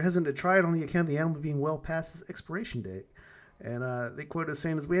 Scientists are hesitant to try it on the account of the animal being well past its expiration date. And they quote as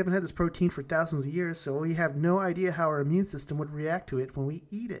saying, we haven't had this protein for thousands of years, so we have no idea how our immune system would react to it when we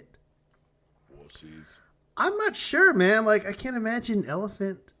eat it. Wussies. I'm not sure, man. Like, I can't imagine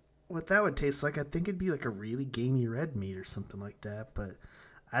elephant, what that would taste like. I think it'd be like a really gamey red meat or something like that. But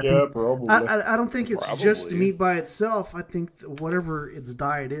I think probably. I don't think it's Probably. just meat by itself. I think whatever its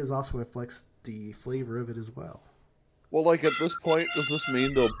diet is also reflects the flavor of it as well. Well, like at this point, does this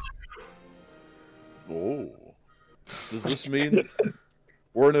mean they'll? Oh, does this mean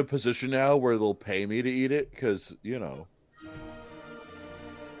we're in a position now where they'll pay me to eat it? Because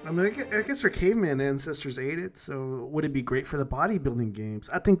I mean, I guess our caveman ancestors ate it, so would it be great for the bodybuilding games?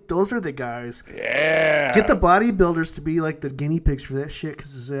 I think those are the guys. Yeah. Get the bodybuilders to be like the guinea pigs for that shit,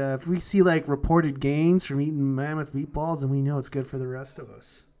 because if we see like reported gains from eating mammoth meatballs, then we know it's good for the rest of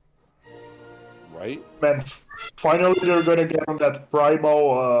us. Right? Man, finally they're gonna get on that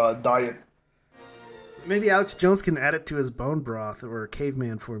primal diet. Maybe Alex Jones can add it to his bone broth or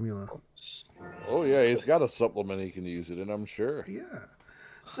caveman formula. Oh yeah, he's got a supplement he can use it in, I'm sure. Yeah.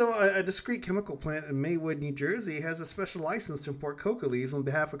 So a discrete chemical plant in Maywood, New Jersey has a special license to import coca leaves on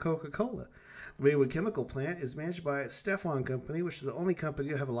behalf of Coca-Cola. The Maywood Chemical Plant is managed by Stefan Company, which is the only company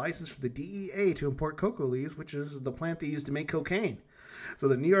to have a license for the DEA to import coca leaves, which is the plant they use to make cocaine. So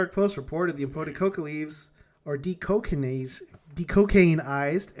the New York Post reported the imported coca leaves are decocainized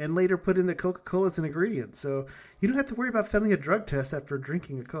and later put in the Coca-Cola as an ingredient. So you don't have to worry about failing a drug test after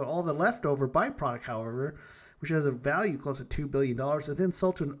drinking a Coke. All the leftover byproduct, however, which has a value close to $2 billion, is then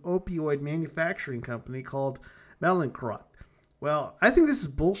sold to an opioid manufacturing company called Mallinckrodt. Well, I think this is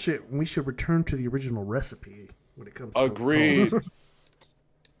bullshit, and we should return to the original recipe when it comes to Agreed.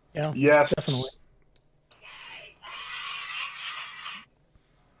 Yeah. Yes. Definitely.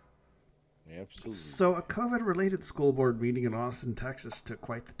 Absolutely. So a COVID-related school board meeting in Austin, Texas took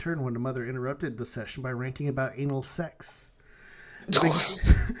quite the turn when a mother interrupted the session by ranting about anal sex.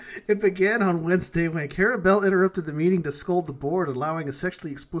 It began on Wednesday when Kara Bell interrupted the meeting to scold the board, allowing a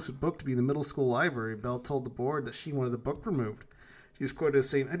sexually explicit book to be in the middle school library. Bell told the board that she wanted the book removed. She was quoted as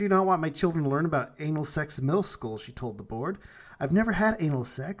saying, "I do not want my children to learn about anal sex in middle school," she told the board. "I've never had anal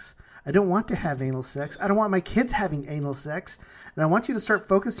sex. I don't want to have anal sex. I don't want my kids having anal sex. And I want you to start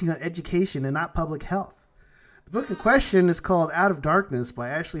focusing on education and not public health." The book in question is called Out of Darkness by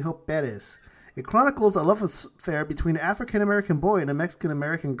Ashley Hope Bettis. It chronicles a love affair between an African-American boy and a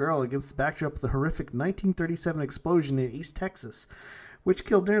Mexican-American girl against the backdrop of the horrific 1937 explosion in East Texas, which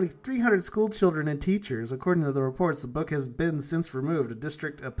killed nearly 300 school children and teachers. According to the reports, the book has been since removed. A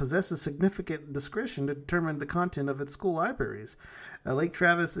district possesses significant discretion to determine the content of its school libraries. Lake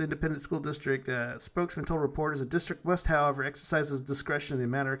Travis Independent School District spokesman told reporters the district must, however, exercise discretion in a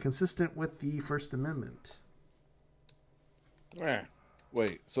manner consistent with the First Amendment.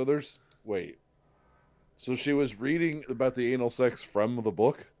 So she was reading about the anal sex from the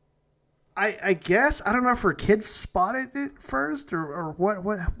book? I guess. I don't know if her kid spotted it first or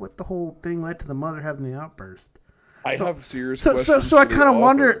what the whole thing led to the mother having the outburst. I have serious So questions. I for the kind of author.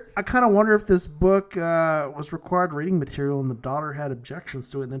 wonder. I kind of wonder if this book was required reading material, and the daughter had objections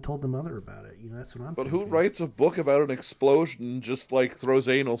to it, and then told the mother about it. That's what I'm. But thinking. who writes a book about an explosion and just like throws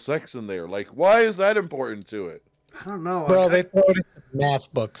anal sex in there? Like, why is that important to it? I don't know. Bro, they throw it into mass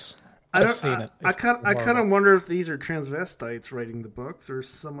books. I've seen it. I kind of wonder if these are transvestites writing the books or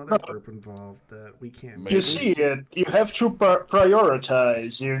some other group involved that we can't. You see, you have to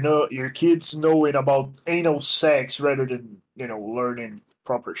prioritize. Your kids knowing about anal sex rather than learning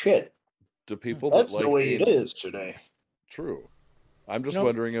proper shit. Do people That's that like the way it anal... is today. True. I'm just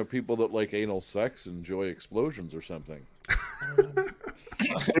wondering if people that like anal sex enjoy explosions or something.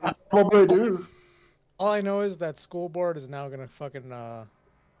 Probably do. All I know is that school board is now gonna fucking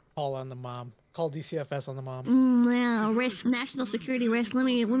call on the mom. Call DCFS on the mom. Yeah, risk, national security risk. Let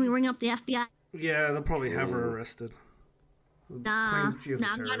me ring up the FBI. Yeah, they'll probably have her arrested. Nah,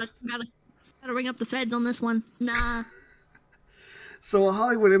 gotta ring up the feds on this one. Nah. So, a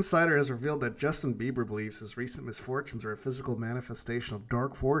Hollywood insider has revealed that Justin Bieber believes his recent misfortunes are a physical manifestation of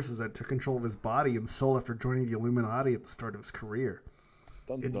dark forces that took control of his body and soul after joining the Illuminati at the start of his career.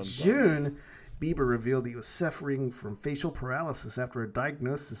 In June, Bieber revealed he was suffering from facial paralysis after a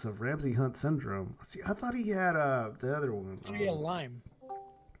diagnosis of Ramsay Hunt syndrome. See, I thought he had the other one. He had Lyme.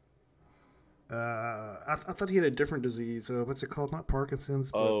 I thought he had a different disease. What's it called? Not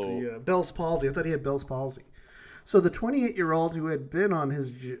Parkinson's, but the Bell's palsy. I thought he had Bell's palsy. So the 28-year-old who had been on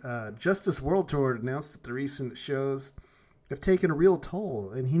his Justice World Tour announced that the recent shows have taken a real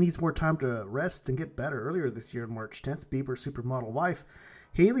toll, and he needs more time to rest and get better. Earlier this year, on March 10th, Bieber's supermodel wife,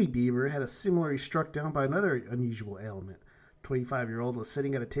 Hailey Bieber, had a similarly struck down by another unusual ailment. 25-year-old was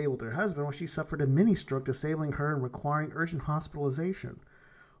sitting at a table with her husband when she suffered a mini-stroke, disabling her and requiring urgent hospitalization.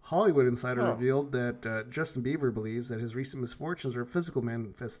 Hollywood Insider revealed that Justin Bieber believes that his recent misfortunes are a physical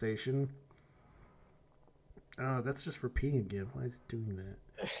manifestation. That's just repeating again. Why is it doing that?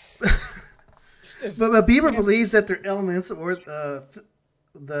 But Bieber believes that their elements or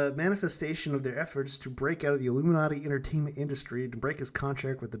the manifestation of their efforts to break out of the Illuminati entertainment industry to break his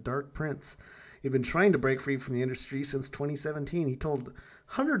contract with the Dark Prince. He'd been trying to break free from the industry since 2017. He told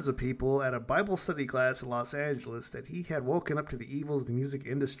hundreds of people at a Bible study class in Los Angeles that he had woken up to the evils of the music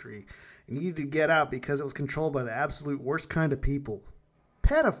industry and needed to get out because it was controlled by the absolute worst kind of people.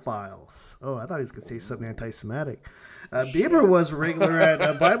 Pedophiles. Oh, I thought he was going to say something anti-Semitic. Bieber was a regular at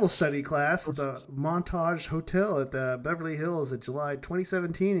a Bible study class at the Montage Hotel at Beverly Hills in July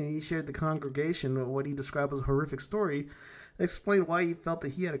 2017, and he shared the congregation what he described as a horrific story that explained why he felt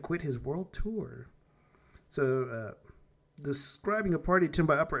that he had to quit his world tour. So, describing a party attended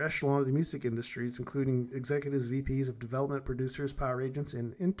by upper echelon of the music industries, including executives, VPs of development, producers, power agents,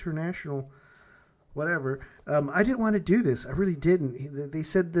 and international whatever. I didn't want to do this. I really didn't. They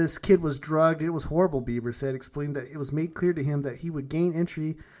said this kid was drugged. It was horrible, Bieber said, explaining that it was made clear to him that he would gain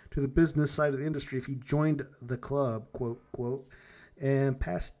entry to the business side of the industry if he joined the club, quote, quote, and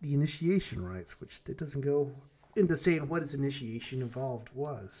passed the initiation rites, which it doesn't go into saying what his initiation involved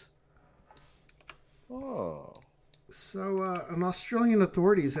was. Oh. So, an Australian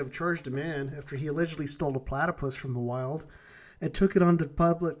authorities have charged a man after he allegedly stole a platypus from the wild and took it onto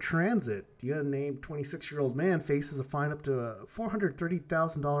public transit. The unnamed 26-year-old man faces a fine up to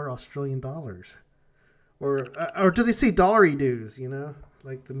 $430,000 Australian dollars. Or do they say dollary dues,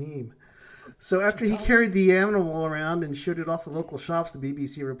 like the meme. So after he carried the animal around and showed it off at local shops, the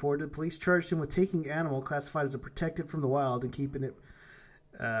BBC reported, police charged him with taking animal classified as a protected from the wild and keeping it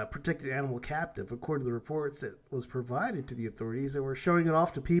protected animal captive. According to the reports that was provided to the authorities, they were showing it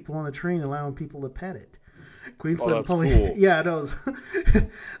off to people on the train, allowing people to pet it. Queensland police, cool. Yeah, I know.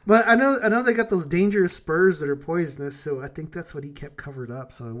 But I know they got those dangerous spurs that are poisonous, so I think that's what he kept covered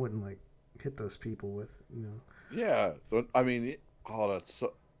up, so I wouldn't hit those people with, Yeah, I mean, that's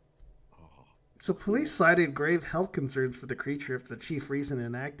so. So police cited grave health concerns for the creature if the chief reason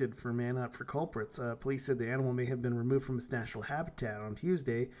enacted for manhunt for culprits. Police said the animal may have been removed from its natural habitat on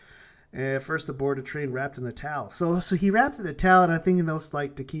Tuesday. First aboard a train wrapped in a towel. So he wrapped it in a towel, and I'm thinking that was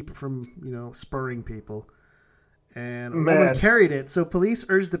to keep it from, spurring people. And a woman carried it. So police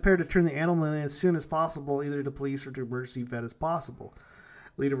urged the pair to turn the animal in as soon as possible, either to police or to emergency vet as possible.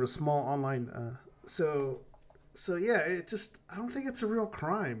 Leader of a small online. So yeah, I don't think it's a real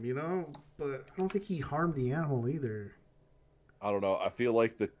crime, but I don't think he harmed the animal either. I don't know. I feel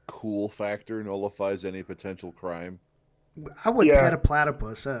like the cool factor nullifies any potential crime. I would pet a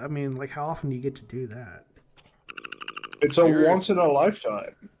platypus. I mean, how often do you get to do that? It's a once in a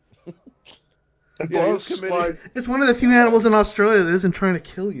lifetime. It's one of the few animals in Australia that isn't trying to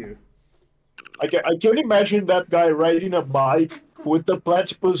kill you. I can imagine that guy riding a bike with the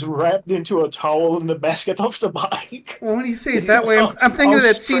platypus wrapped into a towel in the basket of the bike. Well, when you say it that way, I'm thinking of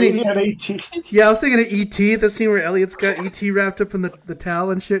that scene in Yeah, I was thinking of E.T., the scene where Elliot's got E.T. wrapped up in the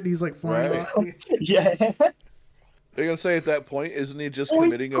towel and shit, and he's like flying Right. off. Yeah. They're gonna say at that point, isn't he just Oh,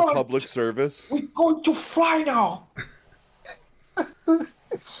 committing a God. public service? We're going to fly now.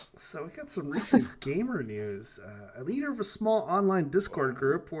 So we got some recent gamer news. A leader of a small online Discord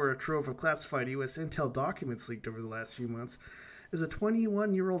group where a trove of classified U.S. intel documents leaked over the last few months is a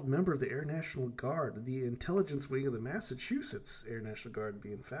 21-year-old member of the Air National Guard, the intelligence wing of the Massachusetts Air National Guard, to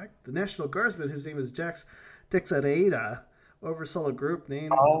be in fact. The National Guardsman, whose name is Jax Texareda, oversaw a group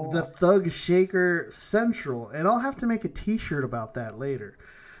named the Thug Shaker Central, and I'll have to make a t-shirt about that later.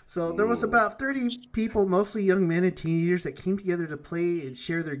 So there was about 30 people, mostly young men and teenagers, that came together to play and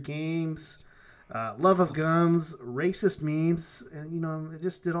share their games, love of guns, racist memes, and, they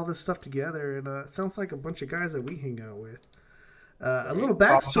just did all this stuff together, and it sounds like a bunch of guys that we hang out with. A little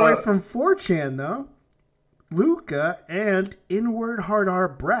backstory from 4chan, though. Luca and Inward Hard R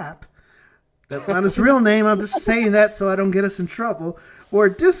Brap, that's not his real name, I'm just saying that so I don't get us in trouble, were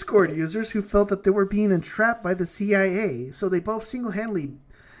Discord users who felt that they were being entrapped by the CIA, so they both single-handedly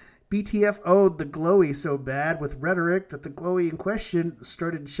BTFO'd the Glowy so bad with rhetoric that the Glowy in question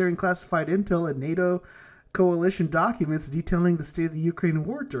started sharing classified intel and NATO coalition documents detailing the state of the Ukraine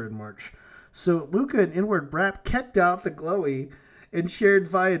war during March. So Luca and Inward Brap kicked out the Glowy and shared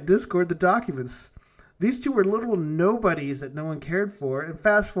via Discord the documents. These two were little nobodies that no one cared for, and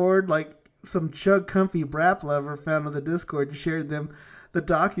fast forward, like some chug comfy Brap lover found on the Discord and shared them the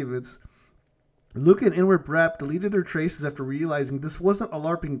documents. Luke and Inward Brap deleted their traces after realizing this wasn't a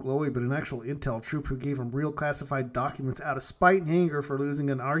LARPing Glowy, but an actual intel troop who gave them real classified documents out of spite and anger for losing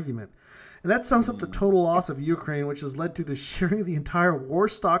an argument. And that sums up the total loss of Ukraine, which has led to the sharing of the entire war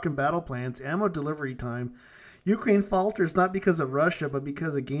stock and battle plans, ammo delivery time. Ukraine falters not because of Russia, but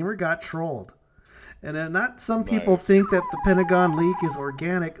because a gamer got trolled. And not some people think that the Pentagon leak is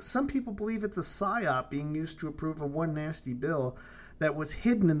organic. Some people believe it's a psyop being used to approve a one nasty bill that was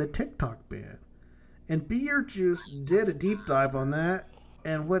hidden in the TikTok ban. And Beer Juice did a deep dive on that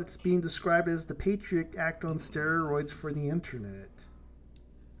and what it's being described as the Patriot Act on steroids for the internet.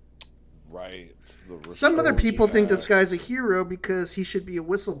 Right. Some other people think this guy's a hero because he should be a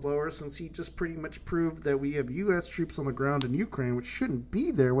whistleblower since he just pretty much proved that we have U.S. troops on the ground in Ukraine, which shouldn't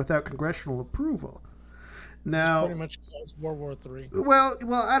be there without congressional approval. Now, pretty much caused World War III. Well,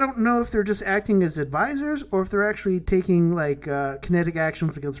 I don't know if they're just acting as advisors or if they're actually taking kinetic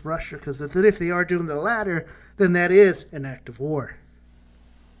actions against Russia. Because if they are doing the latter, then that is an act of war.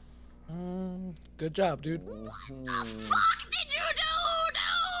 Good job, dude. What the fuck did you do,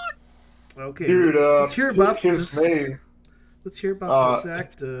 dude? Okay, dude, let's hear about his this. name. Let's hear about this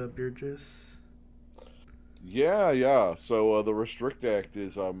act, Burgess. Yeah. So the Restrict Act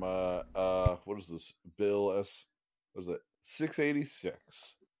is what is this bill S? What is it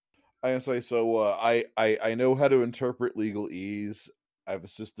 686? I say so. I know how to interpret legalese. I've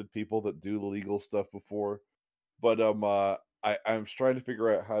assisted people that do the legal stuff before, but I'm trying to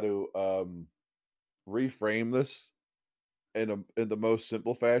figure out how to reframe this in the most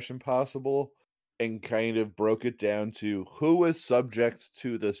simple fashion possible, and kind of broke it down to who is subject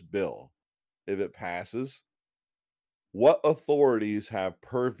to this bill if it passes. What authorities have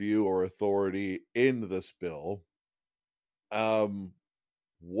purview or authority in this bill?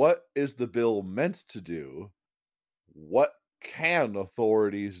 What is the bill meant to do? What can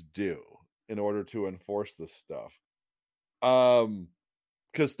authorities do in order to enforce this stuff?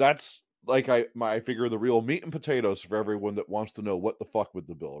 Because that's I figure the real meat and potatoes for everyone that wants to know what the fuck with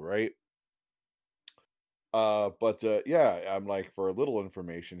the bill, right? Yeah, I'm like, for a little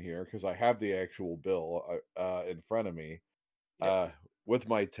information here, because I have the actual bill in front of me, with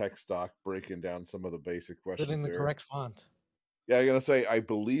my text doc breaking down some of the basic questions. Put in the correct font. Yeah, I'm gonna say I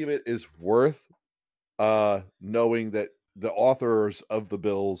believe it is worth knowing that the authors of the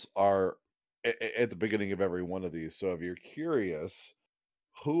bills are at the beginning of every one of these. So if you're curious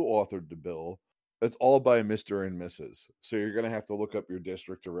who authored the bill, it's all by Mr. and Mrs. So you're gonna have to look up your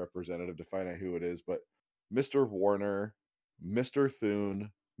district or representative to find out who it is. But Mr. Warner, Mr.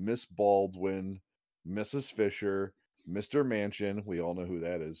 Thune, Miss Baldwin, Mrs. Fisher, Mr. Manchin, we all know who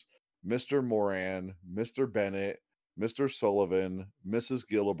that is, Mr. Moran, Mr. Bennett, Mr. Sullivan, Mrs.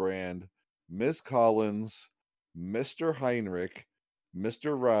 Gillibrand, Miss Collins, Mr. Heinrich,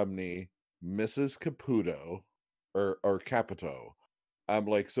 Mr. Romney, Mrs. Caputo, or Capito. I'm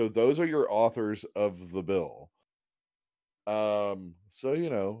like, so those are your authors of the bill. So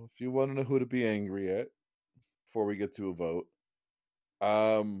if you want to know who to be angry at before we get to a vote,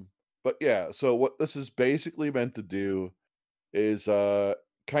 But yeah, so what this is basically meant to do is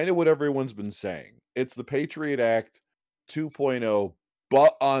kind of what everyone's been saying. It's the Patriot Act 2.0,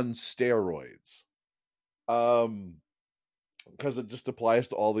 but on steroids. Because it just applies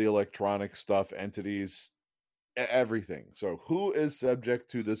to all the electronic stuff, entities, everything. So who is subject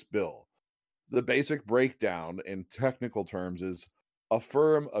to this bill? The basic breakdown in technical terms is a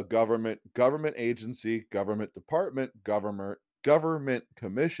firm, a government, government agency, government department, government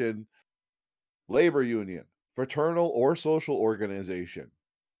commission, labor union, fraternal or social organization,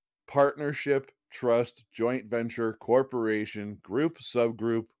 partnership, trust, joint venture, corporation, group,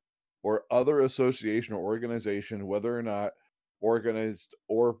 subgroup, or other association or organization, whether or not organized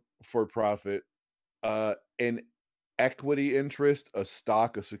or for profit, an equity interest, a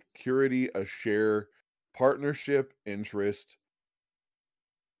stock, a security, a share, partnership interest,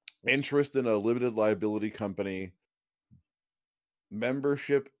 interest in a limited liability company,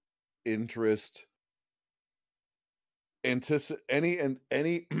 membership interest, any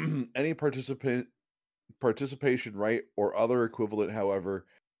any participation right or other equivalent. However,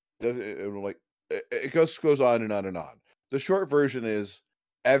 it goes on and on and on. The short version is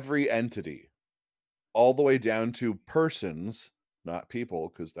every entity, all the way down to persons, not people,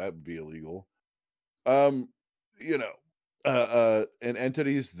 because that would be illegal. You know, and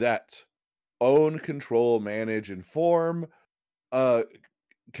entities that own, control, manage, inform,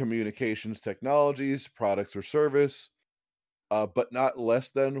 communications technologies, products or service, but not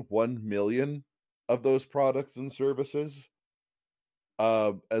less than 1 million of those products and services,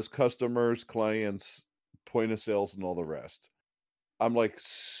 as customers, clients, point of sales, and all the rest. I'm like,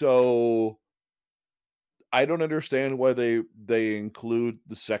 so I don't understand why they include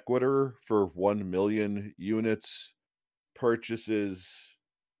the sequitur for 1 million units, purchases,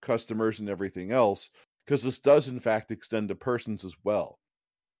 customers, and everything else, because this does in fact extend to persons as well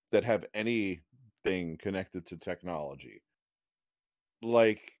that have anything connected to technology.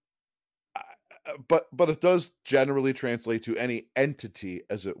 Like, but it does generally translate to any entity,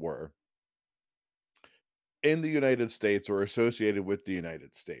 as it were, in the United States or associated with the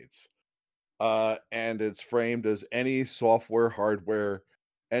United States. And it's framed as any software, hardware,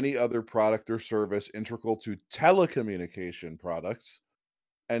 any other product or service integral to telecommunication products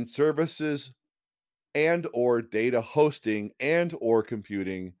and services and or data hosting and or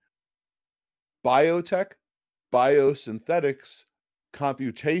computing, biotech, biosynthetics,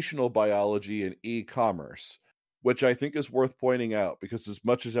 computational biology, and e-commerce, which I think is worth pointing out because as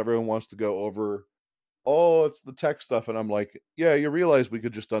much as everyone wants to go over, oh, it's the tech stuff, and I'm like, yeah, you realize we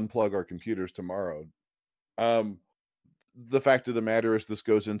could just unplug our computers tomorrow. The fact of the matter is this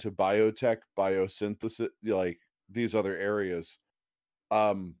goes into biotech, biosynthesis, like these other areas.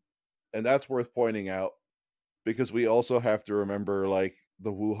 And that's worth pointing out because we also have to remember like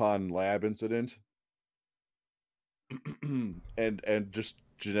the Wuhan lab incident and just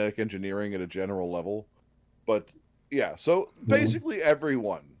genetic engineering at a general level. But yeah, so basically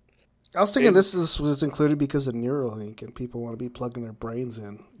everyone. I was thinking this was included because of Neuralink and people want to be plugging their brains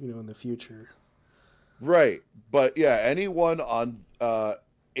in, in the future. Right. But yeah, anyone on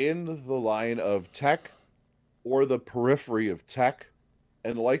in the line of tech or the periphery of tech,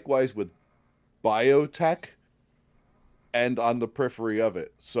 and likewise with biotech and on the periphery of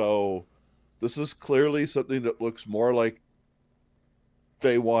it. So this is clearly something that looks more like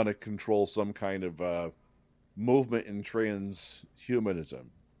they want to control some kind of movement in transhumanism.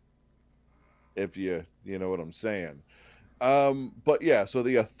 If you know what I'm saying. But yeah, so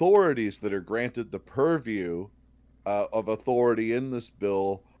the authorities that are granted the purview of authority in this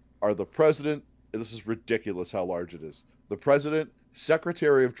bill are the president. This is ridiculous how large it is. The president,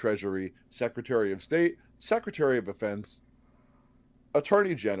 Secretary of Treasury, Secretary of State, Secretary of Defense,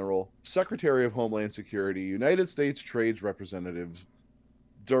 Attorney General, Secretary of Homeland Security, United States Trade Representative,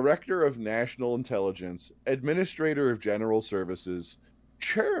 Director of National Intelligence, Administrator of General Services,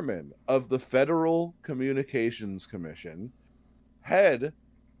 Chairman of the Federal Communications Commission, head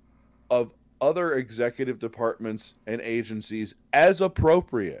of other executive departments and agencies as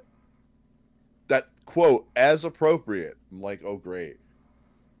appropriate. That quote, as appropriate. I'm like, oh, great.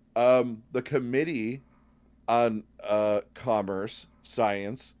 The Committee on Commerce,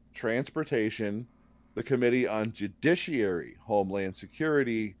 Science, Transportation, the Committee on Judiciary, Homeland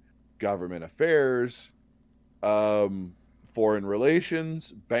Security, Government Affairs, Foreign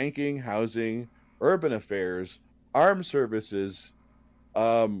Relations, Banking, Housing, Urban Affairs, Armed Services,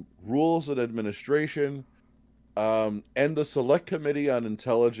 Rules and Administration, and the Select Committee on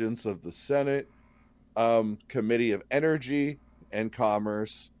Intelligence of the Senate, Committee of Energy and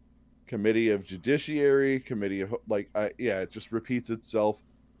Commerce, Committee of Judiciary, Committee of, it just repeats itself.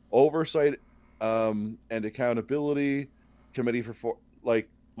 Oversight and Accountability Committee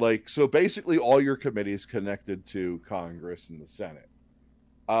so basically all your committees connected to Congress and the Senate.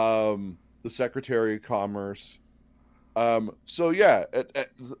 The Secretary of Commerce. The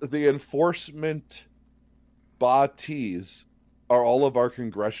enforcement bodies are all of our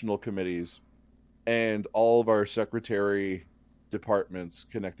congressional committees and all of our secretary departments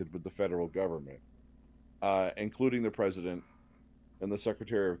connected with the federal government, including the president and the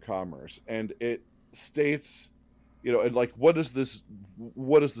Secretary of Commerce. And it states, and like, what is this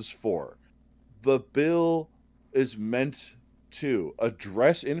for? The bill is meant to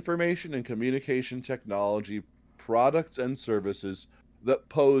address information and communication technology products and services that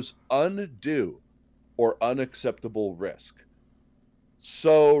pose undue or unacceptable risk.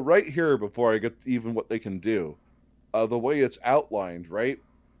 So right here, before I get to even what they can do, the way it's outlined, right?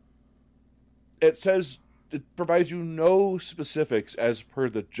 It says it provides you no specifics as per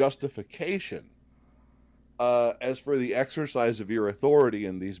the justification as for the exercise of your authority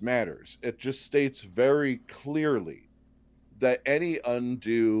in these matters. It just states very clearly that any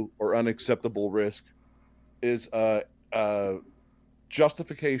undue or unacceptable risk is a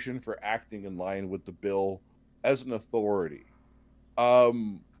justification for acting in line with the bill as an authority.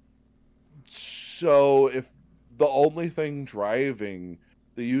 So if the only thing driving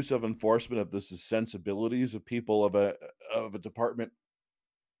the use of enforcement of this is sensibilities of people of a department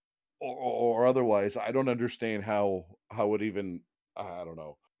or otherwise, I don't understand how it even, I don't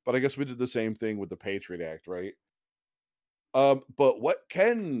know. But I guess we did the same thing with the Patriot Act, right? But what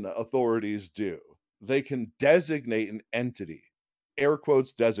can authorities do? They can designate an entity. Air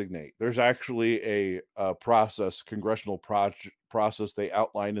quotes designate. There's actually a process, congressional process they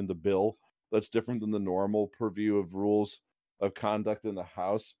outline in the bill that's different than the normal purview of rules of conduct in the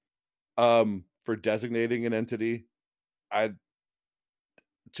House. For designating an entity,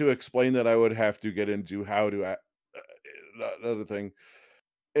 to explain that, I would have to get into how to another thing.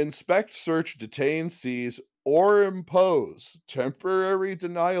 Inspect, search, detain, seize, or impose temporary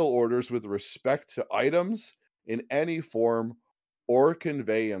denial orders with respect to items in any form or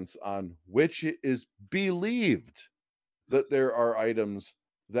conveyance on which it is believed that there are items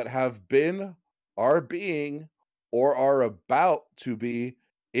that have been, are being, or are about to be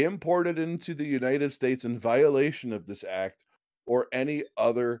imported into the United States in violation of this act or any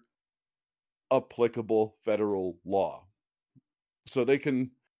other applicable federal law. So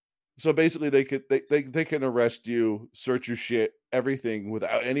basically they can arrest you, search your shit, everything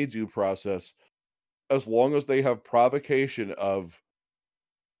without any due process, as long as they have provocation of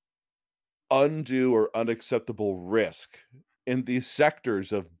undue or unacceptable risk in these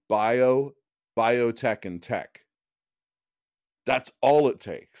sectors of biotech, and tech. That's all it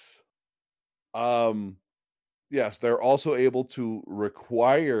takes. Yes, they're also able to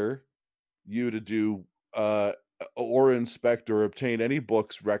require you to do or inspect or obtain any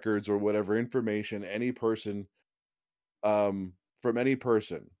books, records, or whatever information any person from any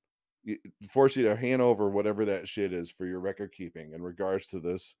person. Force you to hand over whatever that shit is for your record keeping in regards to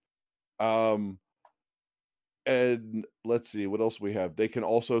this. And let's see what else we have. They can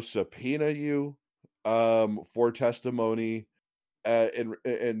also subpoena you for testimony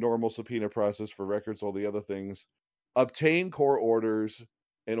in normal subpoena process for records, all the other things. Obtain court orders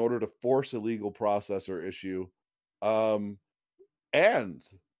in order to force a legal process or issue. And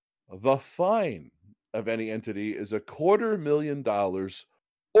the fine of any entity is $250,000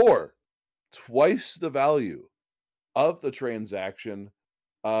 or twice the value of the transaction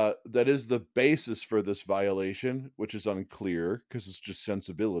that is the basis for this violation, which is unclear because it's just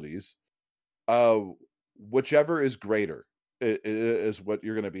sensibilities. Whichever is greater is what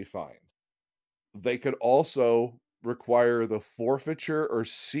you're going to be fined. They could also require the forfeiture or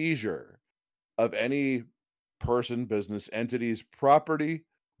seizure of any person, business, entity's property,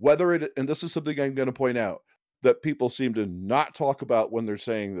 whether it, and this is something I'm going to point out that people seem to not talk about when they're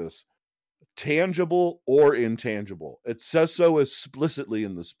saying this, tangible or intangible. It says so explicitly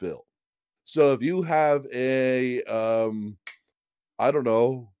in this bill. So if you have a, I don't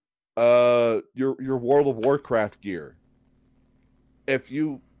know, your World of Warcraft gear, if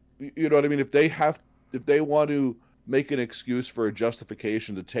you know what I mean, if they want to make an excuse for a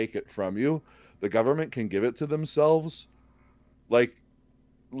justification to take it from you, the government can give it to themselves. Like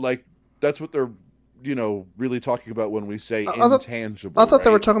that's what they're, really talking about when we say intangible. I thought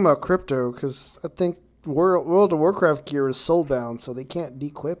they were talking about crypto, because I think World of Warcraft gear is soulbound, so they can't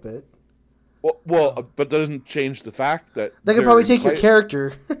dequip it. Well, but doesn't change the fact that they could probably take your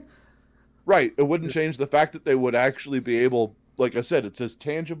character. Right. It wouldn't change the fact that they would actually be able, like I said, it says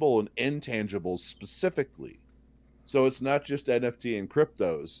tangible and intangible specifically. So it's not just NFT and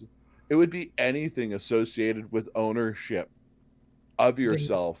cryptos. It would be anything associated with ownership of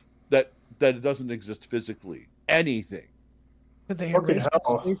yourself that it doesn't exist physically. Anything. Did they Fucking erase my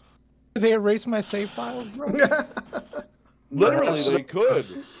hell. save? Did they erase my save files, bro? Literally, they could.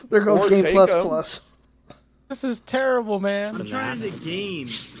 There goes Or Game take Plus 'em. Plus. This is terrible, man. I'm trying to game,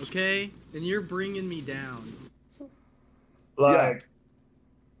 okay? And you're bringing me down. Like,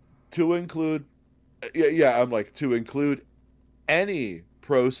 To include, I'm like, to include any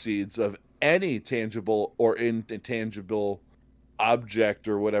proceeds of any tangible or intangible object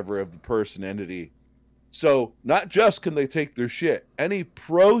or whatever of the person entity. So not just can they take their shit, any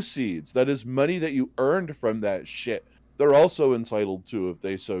proceeds, that is money that you earned from that shit, they're also entitled to if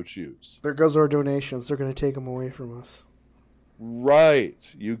they so choose. There goes our donations. They're going to take them away from us.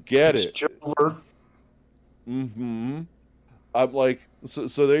 Right. You get it's it. over. Mm-hmm. I'm like,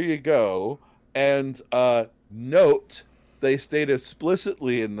 so there you go. And note, they state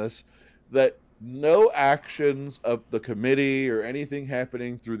explicitly in this that no actions of the committee or anything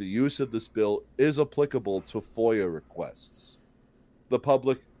happening through the use of this bill is applicable to FOIA requests. The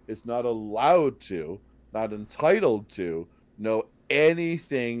public is not allowed to, not entitled to, know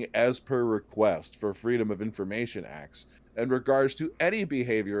anything as per request for Freedom of Information Acts in regards to any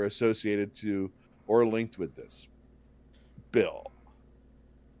behavior associated to or linked with this bill.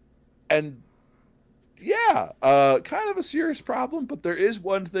 And kind of a serious problem, but there is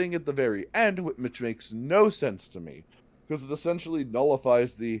one thing at the very end which makes no sense to me, because it essentially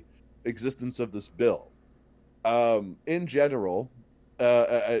nullifies the existence of this bill. In general,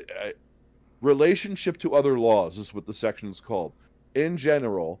 relationship to other laws is what the section is called. In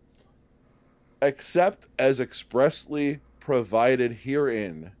general, except as expressly provided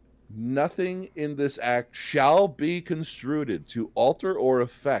herein, nothing in this act shall be construed to alter or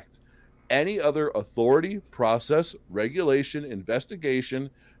affect any other authority, process, regulation, investigation,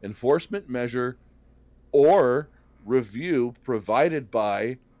 enforcement measure, or review provided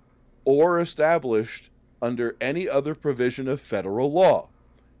by or established under any other provision of federal law,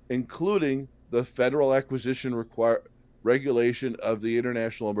 including the Federal Acquisition Regulation of the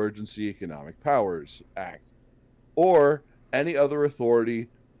International Emergency Economic Powers Act, or any other authority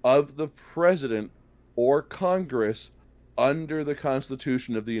of the President or Congress under the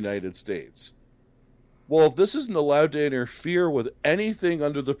Constitution of the United States. Well, if this isn't allowed to interfere with anything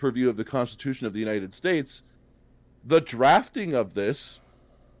under the purview of the Constitution of the United States, the drafting of this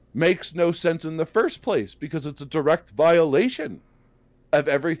makes no sense in the first place, because it's a direct violation of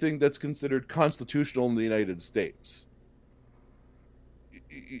everything that's considered constitutional in the United States.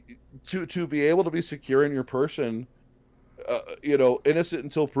 To be able to be secure in your person, innocent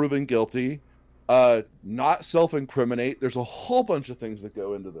until proven guilty, not self-incriminate. There's a whole bunch of things that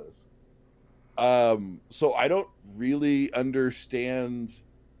go into this. So I don't really understand,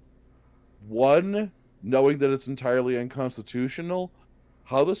 one, knowing that it's entirely unconstitutional,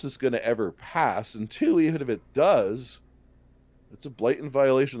 how this is going to ever pass, and two, even if it does, it's a blatant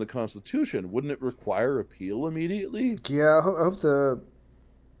violation of the Constitution. Wouldn't it require appeal immediately? Yeah, I hope the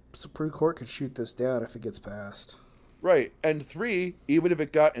Supreme Court could shoot this down if it gets passed. Right. And three, even if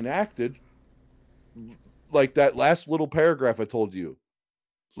it got enacted, like that last little paragraph I told you,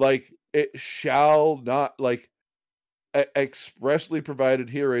 like, it shall not, like, expressly provided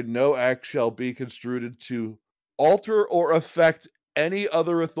herein, no act shall be construed to alter or affect any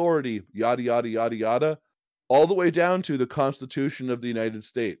other authority, yada, yada, yada, yada, all the way down to the Constitution of the United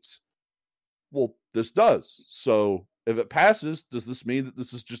States. Well, this does. So if it passes, does this mean that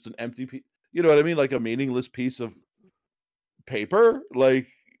this is just an empty piece? You know what I mean? Like a meaningless piece of paper? Like,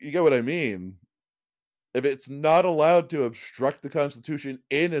 you get what I mean? If it's not allowed to obstruct the Constitution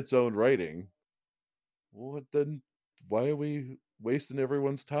in its own writing, well, then why are we wasting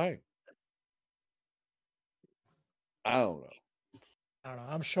everyone's time? I don't know. I don't know.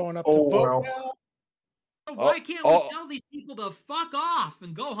 I'm showing up to vote now. Why can't we tell these people to fuck off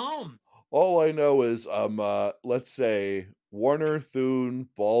and go home? All I know is, let's say Warner, Thune,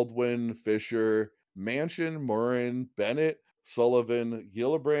 Baldwin, Fisher, Manchin, Murrin, Bennett, Sullivan,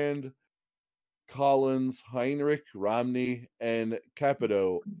 Gillibrand, Collins, Heinrich, Romney, and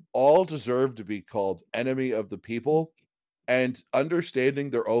Capito all deserve to be called enemy of the people, and understanding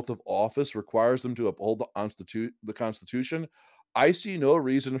their oath of office requires them to uphold the Constitution. I see no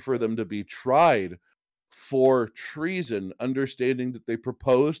reason for them to be tried for treason, understanding that they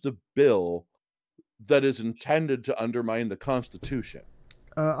proposed a bill that is intended to undermine the Constitution.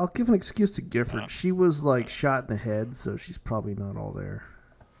 I'll give an excuse to Gifford. She was like shot in the head, so she's probably not all there.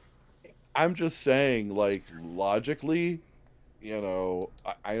 I'm just saying, like, logically, I don't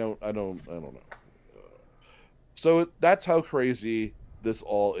know. So that's how crazy this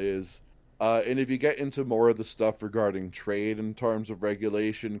all is. And if you get into more of the stuff regarding trade in terms of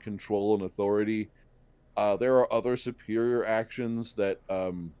regulation, control, and authority, there are other superior actions that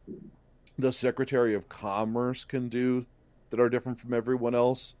the Secretary of Commerce can do that are different from everyone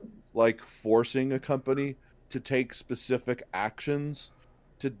else, like forcing a company to take specific actions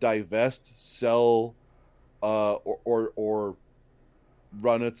to divest, sell, or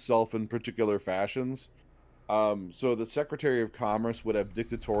run itself in particular fashions. So the Secretary of Commerce would have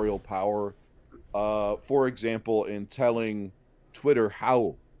dictatorial power, for example, in telling Twitter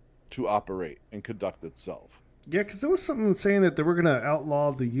how to operate and conduct itself. Yeah, because there was something saying that they were going to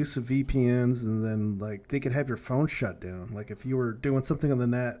outlaw the use of VPNs, and then like they could have your phone shut down. Like if you were doing something on the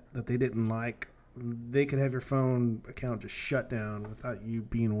net that they didn't like, they could have your phone account just shut down without you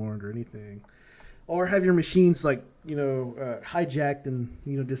being warned or anything, or have your machines like hijacked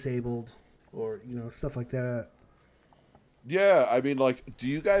and disabled, or stuff like that. Yeah, I mean, like, do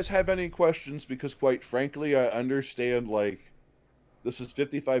you guys have any questions? Because quite frankly, I understand like this is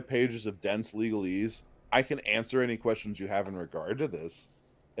 55 pages of dense legalese. I can answer any questions you have in regard to this,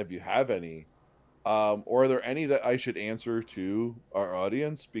 if you have any. Or are there any that I should answer to our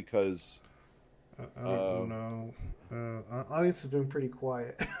audience? Because I don't know. Audience has been pretty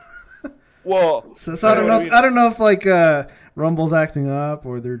quiet. Well, so I don't know. I don't know if like Rumble's acting up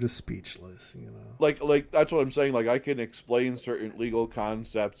or they're just speechless. Like that's what I'm saying. Like I can explain certain legal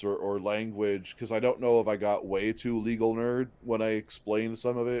concepts or language because I don't know if I got way too legal nerd when I explained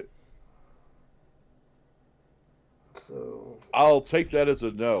some of it. So I'll take that as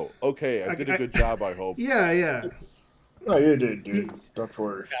a no. Okay, I did a good job, I hope. Yeah. Oh, you did, dude. Don't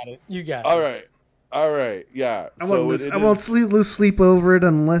worry. You got it. All right. Yeah. I won't lose sleep over it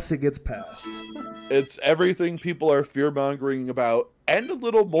unless it gets passed. It's everything people are fear-mongering about and a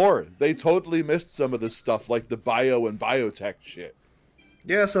little more. They totally missed some of this stuff, like the bio and biotech shit.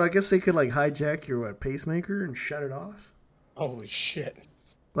 Yeah, so I guess they could like hijack your pacemaker and shut it off. Holy shit!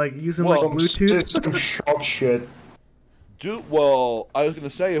 Like using like Bluetooth. Shock shit. Well, I was going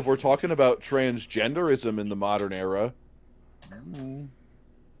to say, if we're talking about transgenderism in the modern era,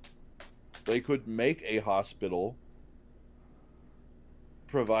 they could make a hospital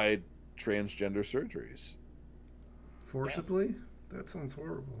provide transgender surgeries. Forcibly? That sounds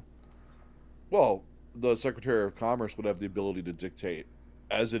horrible. Well, the Secretary of Commerce would have the ability to dictate,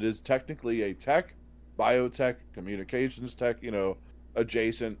 as it is technically a tech, biotech, communications tech,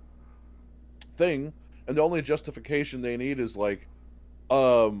 adjacent thing. And the only justification they need is like,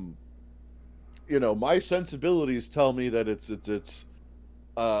 my sensibilities tell me that it's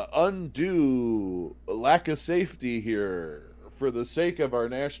undue lack of safety here for the sake of our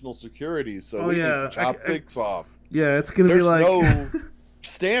national security. So we need to chop things off. Yeah, it's gonna be like no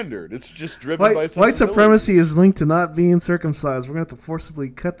standard. It's just driven by white supremacy is linked to not being circumcised. We're gonna have to forcibly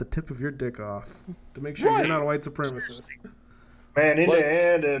cut the tip of your dick off to make sure you're not a white supremacist. Man, in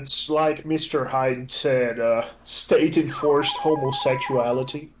the end, it's like Mr. Hyde said, state-enforced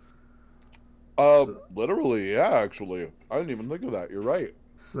homosexuality. Literally, yeah, actually. I didn't even think of that. You're right.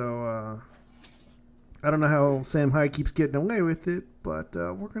 So, I don't know how Sam Hyde keeps getting away with it, but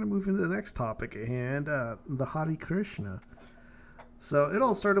we're going to move into the next topic at hand, the Hare Krishna. So, it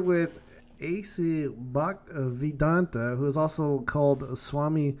all started with A.C. Bhaktivedanta, who is also called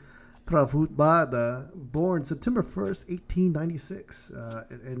Swami Prabhupada, born September 1st, 1896.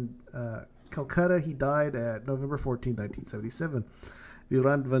 In Calcutta, he died at November 14, 1977.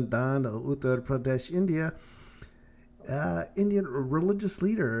 Virandvandan, Uttar Pradesh, India. Indian religious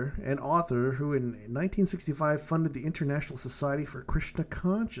leader and author who in 1965 funded the International Society for Krishna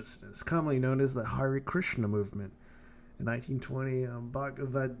Consciousness, commonly known as the Hare Krishna movement. In 1920,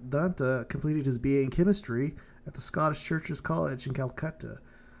 Bhaktivedanta completed his BA in chemistry at the Scottish Churches College in Calcutta.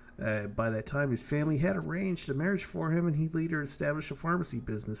 By that time, his family had arranged a marriage for him, and he later established a pharmacy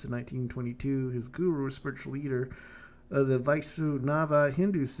business. In 1922, his guru, spiritual leader of the Vaishnava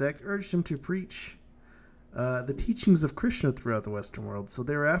Hindu sect, urged him to preach the teachings of Krishna throughout the Western world. So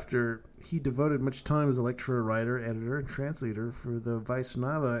thereafter, he devoted much time as a lecturer, writer, editor, and translator for the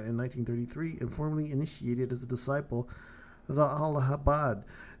Vaishnava in 1933, and formally initiated as a disciple of the Allahabad.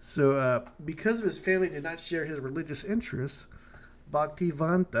 So because of his family did not share his religious interests,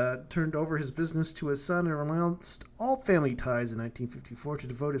 Bhaktivedanta turned over his business to his son and renounced all family ties in 1954 to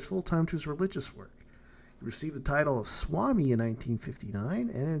devote his full time to his religious work. He received the title of Swami in 1959, and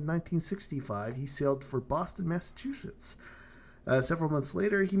in 1965 he sailed for Boston, Massachusetts. Several months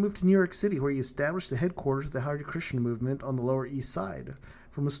later, he moved to New York City, where he established the headquarters of the Hare Krishna movement on the Lower East Side.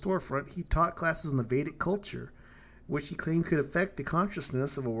 From a storefront, he taught classes on the Vedic culture. which he claimed could affect the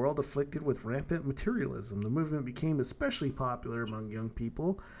consciousness of a world afflicted with rampant materialism. The movement became especially popular among young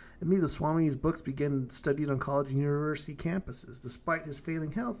people, and many of the Swami's books began studied on college and university campuses. Despite his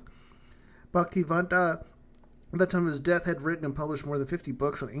failing health, Bhaktivedanta, at the time of his death, had written and published more than 50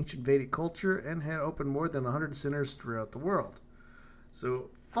 books on ancient Vedic culture and had opened more than 100 centers throughout the world. So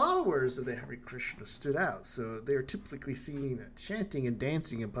followers of the Hare Krishna stood out. So they are typically seen chanting and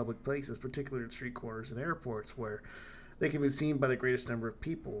dancing in public places, particularly in street corners and airports, where they can be seen by the greatest number of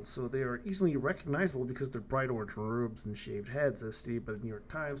people. So they are easily recognizable because of their bright orange robes and shaved heads. As stated by the New York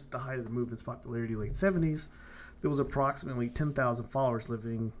Times, at the height of the movement's popularity in the late 70s, there was approximately 10,000 followers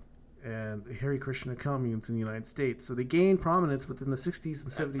living and the Hare Krishna communes in the United States. So they gained prominence within the 60s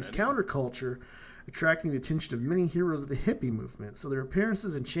and 70s counterculture, attracting the attention of many heroes of the hippie movement. So their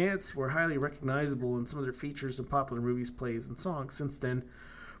appearances and chants were highly recognizable, and some of their features in popular movies, plays, and songs. Since then,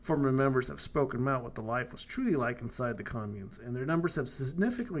 former members have spoken about what the life was truly like inside the communes, and their numbers have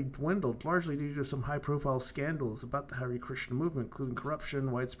significantly dwindled, largely due to some high-profile scandals about the Hare Krishna movement, including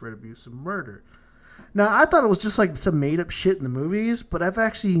corruption, widespread abuse, and murder. Now, I thought it was just like some made-up shit in the movies, but I've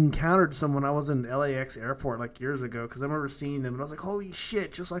actually encountered someone. I was in LAX airport like years ago because I remember seeing them, and I was like, holy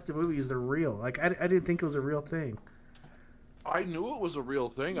shit, just like the movies, they're real. Like, I didn't think it was a real thing. I knew it was a real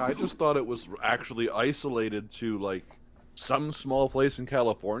thing. I just thought it was actually isolated to, like, some small place in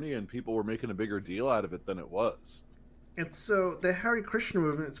California, and people were making a bigger deal out of it than it was. And so the Hare Krishna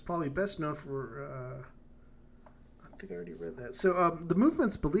movement is probably best known for... I think I already read that. So the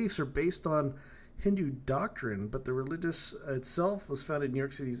movement's beliefs are based on Hindu doctrine, but the religious itself was founded in New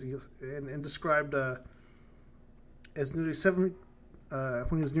York City and described as nearly 7. When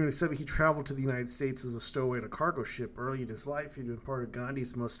he was nearly 7, he traveled to the United States as a stowaway on a cargo ship. Early in his life, he'd been part of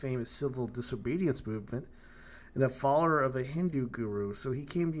Gandhi's most famous civil disobedience movement and a follower of a Hindu guru. So he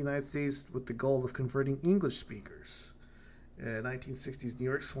came to the United States with the goal of converting English speakers. In 1960s New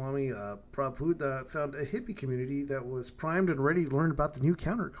York, Swami Prabhupada found a hippie community that was primed and ready to learn about the new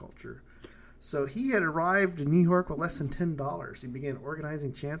counterculture. So he had arrived in New York with less than $10. He began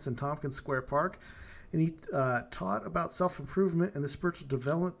organizing chants in Tompkins Square Park, and he taught about self-improvement and the spiritual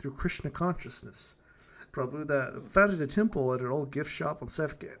development through Krishna Consciousness. Prabhupada founded a temple at an old gift shop on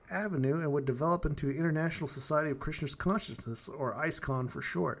 7th Avenue and would develop into the International Society of Krishna Consciousness, or ISKCON for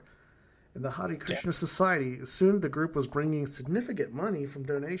short. In the Hare Krishna Society, soon the group was bringing significant money from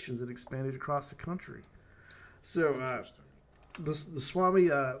donations that expanded across the country. So the Swami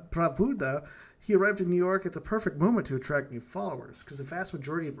Prabhupada, he arrived in New York at the perfect moment to attract new followers, because the vast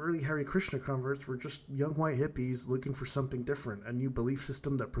majority of early Hare Krishna converts were just young white hippies looking for something different, a new belief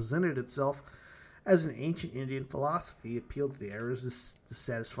system that presented itself as an ancient Indian philosophy appealed to the era's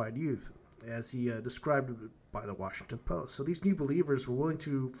dissatisfied youth, as he described by the Washington Post. So these new believers were willing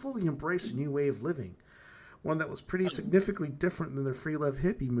to fully embrace a new way of living, one that was pretty significantly different than the free love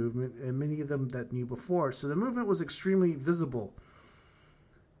hippie movement, and many of them that knew before. So the movement was extremely visible,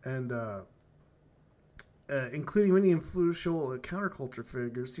 and including many influential counterculture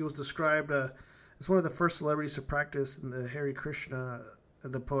figures. He was described as one of the first celebrities to practice in the Hare Krishna.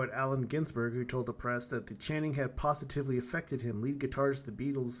 The poet Allen Ginsberg, who told the press that the chanting had positively affected him. Lead guitarist of the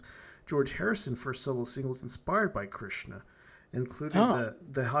Beatles, George Harrison, first solo single was inspired by Krishna, including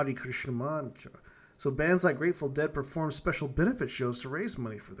the Hare Krishna mantra. So bands like Grateful Dead performed special benefit shows to raise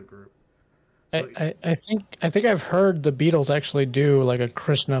money for the group. So, I think I've heard the Beatles actually do like a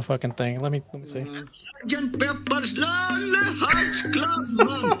Krishna fucking thing. Let me see. Sergeant Pepper's Lonely Hearts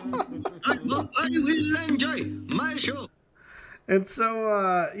Club. I will enjoy my show. And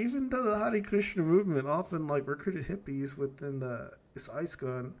so, even though the Hare Krishna movement often recruited hippies within this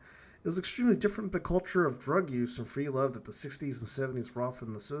ISKCON, it was extremely different from the culture of drug use and free love that the 60s and 70s were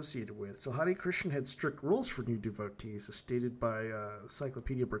often associated with. So Hare Krishna had strict rules for new devotees, as stated by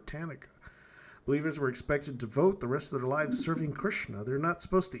Encyclopedia Britannica. Believers were expected to devote the rest of their lives serving Krishna. They're not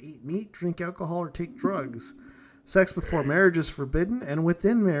supposed to eat meat, drink alcohol, or take drugs. Sex before marriage is forbidden, and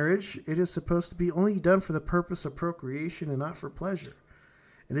within marriage, it is supposed to be only done for the purpose of procreation and not for pleasure.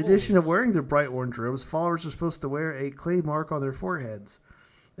 In addition to wearing their bright orange robes, followers are supposed to wear a clay mark on their foreheads.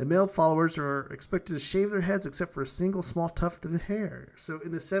 And male followers are expected to shave their heads except for a single small tuft of hair. So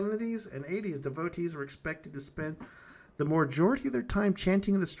in the 70s and 80s, devotees were expected to spend the majority of their time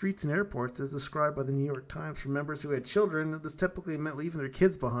chanting in the streets and airports, as described by the New York Times. For members who had children, this typically meant leaving their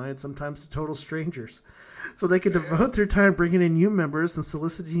kids behind, sometimes to total strangers, so they could devote their time bringing in new members and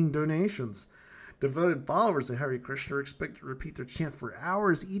soliciting donations. Devoted followers of Hare Krishna are expected to repeat their chant for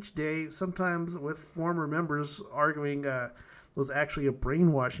hours each day, sometimes with former members arguing it was actually a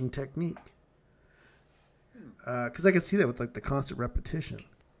brainwashing technique. Because I can see that with the constant repetition.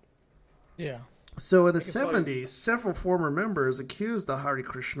 Yeah. So in the 70s, several former members accused the Hare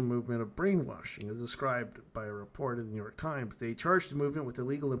Krishna movement of brainwashing, as described by a report in the New York Times. They charged the movement with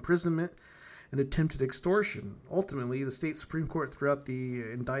illegal imprisonment and attempted extortion. Ultimately, the state Supreme Court threw out the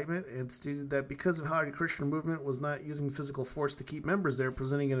indictment and stated that because the Hare Krishna movement was not using physical force to keep members there,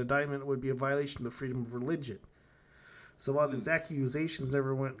 presenting an indictment would be a violation of freedom of religion. So while these accusations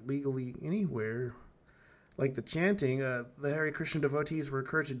never went legally anywhere, like the chanting, the Hare Krishna devotees were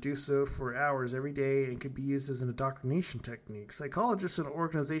encouraged to do so for hours every day and could be used as an indoctrination technique. Psychologist and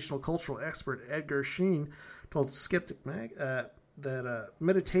organizational cultural expert Edgar Sheen told Skeptic Mag that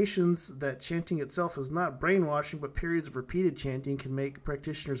meditations, that chanting itself is not brainwashing, but periods of repeated chanting can make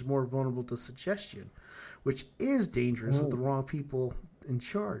practitioners more vulnerable to suggestion, which is dangerous with the wrong people in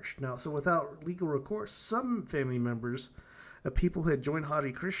charge. Now, so without legal recourse, some family members of people who had joined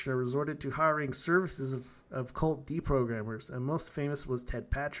Hare Krishna resorted to hiring services of cult deprogrammers, and most famous was Ted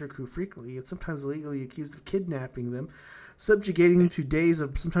Patrick, who frequently and sometimes illegally accused of kidnapping them, subjugating them to days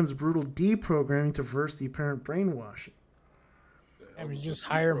of sometimes brutal deprogramming to reverse the apparent brainwashing. And you just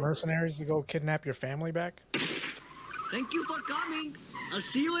hire mercenaries to go kidnap your family back? Thank you for coming. I'll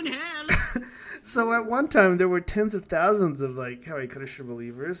see you in hell. So at one time, there were tens of thousands of Hare Krishna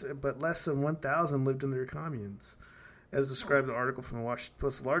believers, but less than 1,000 lived in their communes. As described in an article from the Washington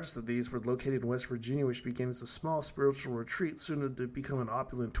Post, the largest of these were located in West Virginia, which began as a small spiritual retreat, soon to become an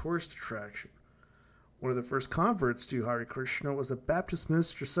opulent tourist attraction. One of the first converts to Hare Krishna was a Baptist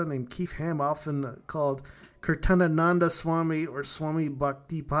minister's son named Keith Ham, often called Kirtanananda Swami or Swami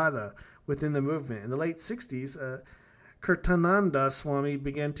Bhaktipada within the movement. In the late 60s, Kirtananda Swami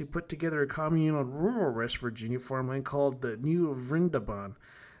began to put together a commune on rural West Virginia farmland called the New Vrindaban.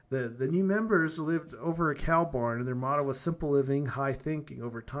 The new members lived over a cow barn, and their motto was simple living, high thinking.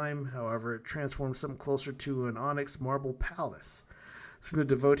 Over time, however, it transformed something closer to an onyx marble palace. So the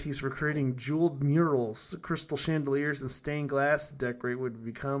devotees were creating jeweled murals, crystal chandeliers, and stained glass to decorate what would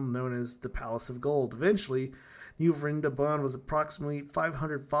become known as the Palace of Gold. Eventually, New Vrindaban was approximately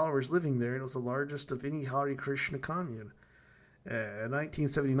 500 followers living there, and it was the largest of any Hare Krishna commune. In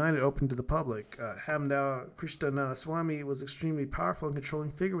 1979, it opened to the public. Hamdao Krishnananda Swami was extremely powerful and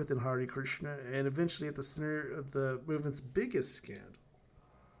controlling figure within Hare Krishna, and eventually at the center of the movement's biggest scandal.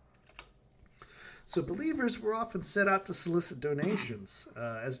 So believers were often set out to solicit donations,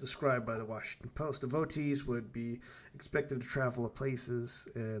 as described by the Washington Post. Devotees would be expected to travel to places,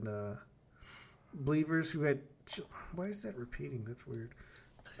 and believers who had... Why is that repeating? That's weird.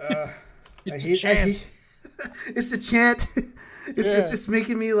 It's a chant. It's a chant. It's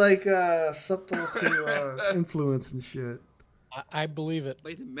making me subtle to influence and shit. I believe it.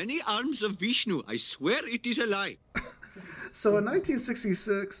 By the many arms of Vishnu, I swear it is a lie. So in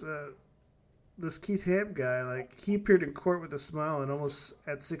 1966, this Keith Ham guy, he appeared in court with a smile and almost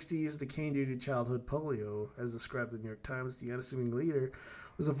at 60 used the cane due to childhood polio. As described in the New York Times, the unassuming leader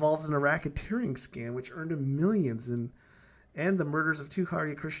was involved in a racketeering scam which earned him millions and the murders of 2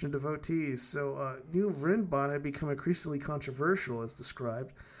 Hare Krishna devotees. So New Vrindaban had become increasingly controversial, as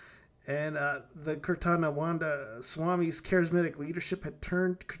described. And the Kirtanananda Swami's charismatic leadership had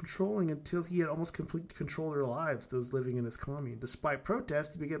turned controlling until he had almost completely controlled their lives, those living in his commune. Despite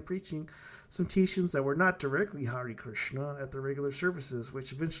protests, he began preaching some teachings that were not directly Hare Krishna at the regular services,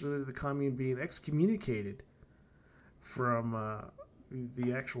 which eventually led to the commune being excommunicated from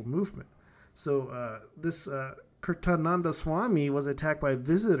the actual movement. So this Kirtanananda Swami was attacked by a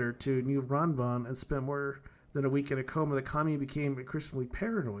visitor to New Vrindaban and spent more than a week in a coma. The commune became increasingly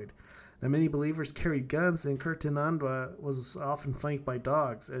paranoid. Now, many believers carried guns, and Kirtananda was often flanked by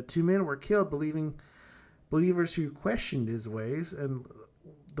dogs. 2 men were killed, believers who questioned his ways and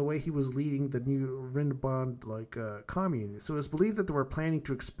the way he was leading the New Vrindaban commune. So it was believed that they were planning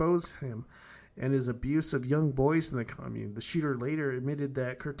to expose him and his abuse of young boys in the commune. The shooter later admitted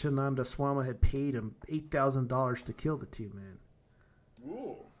that Kirtananda Swami had paid him $8,000 to kill the 2 men.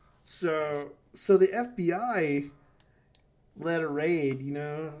 Ooh. So the FBI led a raid,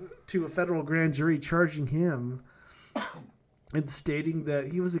 to a federal grand jury charging him and stating that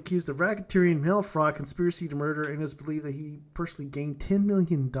he was accused of racketeering, mail fraud, conspiracy to murder, and is believed that he personally gained $10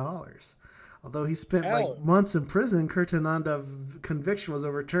 million. Although he spent months in prison, Kirtananda's conviction was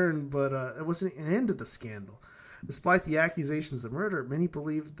overturned, but it wasn't an end to the scandal. Despite the accusations of murder, many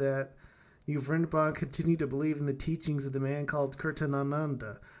believed that New Vrindaban continued to believe in the teachings of the man called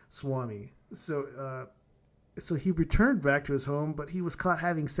Kirtanananda Swami. So he returned back to his home, but he was caught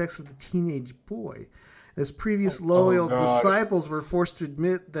having sex with a teenage boy. His previous loyal disciples were forced to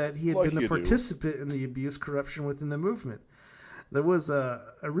admit that he had been a participant in the abuse, corruption within the movement. There was a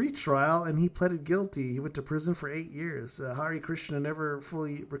retrial, and he pleaded guilty. He went to prison for 8 years. Hare Krishna never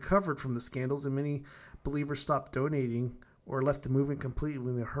fully recovered from the scandals, and many believers stopped donating or left the movement completely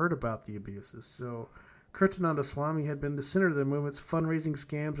when they heard about the abuses. So Kirtananda Swami had been the center of the movement's fundraising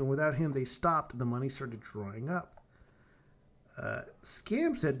scams, and without him, they stopped, and the money started drying up.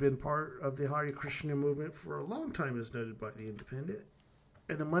 Scams had been part of the Hare Krishna movement for a long time, as noted by The Independent,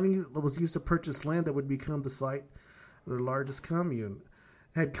 and the money that was used to purchase land that would become the site of their largest commune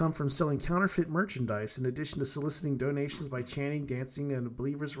had come from selling counterfeit merchandise, in addition to soliciting donations by chanting, dancing, and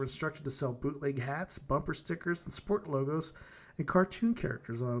believers were instructed to sell bootleg hats, bumper stickers, and sport logos, and cartoon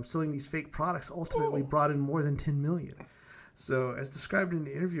characters on them. Selling these fake products ultimately brought in more than $10 million. So, as described in an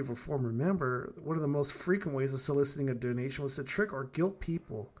interview of a former member, one of the most frequent ways of soliciting a donation was to trick or guilt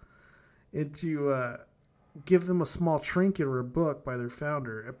people into give them a small trinket or a book by their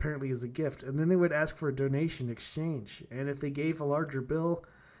founder, apparently as a gift, and then they would ask for a donation in exchange. And if they gave a larger bill,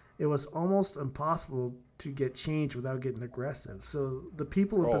 it was almost impossible to get change without getting aggressive. So the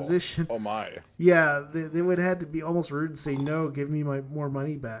people in position... Oh, my. Yeah, they would have to be almost rude and say, no, give me more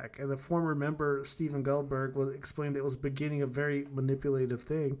money back. And the former member, Stephen Goldberg, explained it was beginning a very manipulative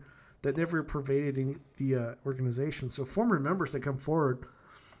thing that never pervaded the organization. So former members that come forward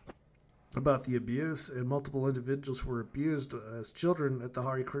about the abuse, and multiple individuals who were abused as children at the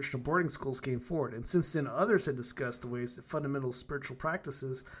Hare Krishna boarding schools came forward. And since then, others had discussed the ways that fundamental spiritual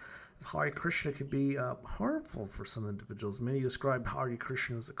practices of Hare Krishna could be harmful for some individuals. Many described Hare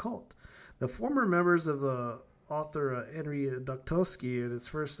Krishna as a cult. The former members of the author Henry Duktowski is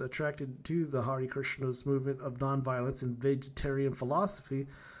first attracted to the Hare Krishna's movement of nonviolence and vegetarian philosophy,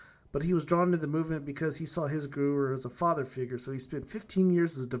 but he was drawn to the movement because he saw his guru as a father figure. So he spent 15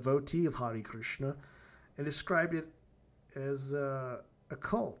 years as a devotee of Hare Krishna and described it as a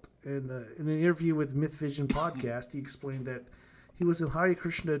cult. And in an interview with Myth Vision podcast, he explained that he was in Hare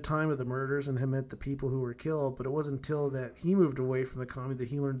Krishna at the time of the murders and had met the people who were killed, but it wasn't until that he moved away from the commune that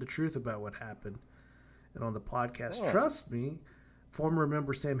he learned the truth about what happened. And on the podcast, Trust Me, former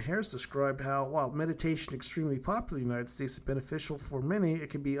member Sam Harris described how, while meditation is extremely popular in the United States and beneficial for many, it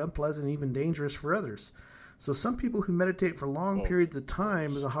can be unpleasant and even dangerous for others. So some people who meditate for long periods of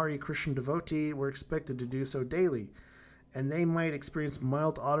time as a Hare Krishna devotee were expected to do so daily, and they might experience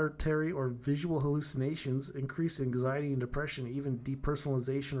mild auditory or visual hallucinations, increased anxiety and depression, even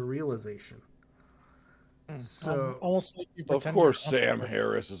depersonalization or realization. So, almost like you of course, Sam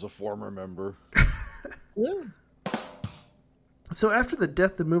Harris is a former member. Yeah. So after the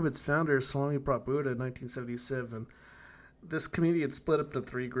death of the movement's founder, Swami Prabhupada, in 1977, this community had split up into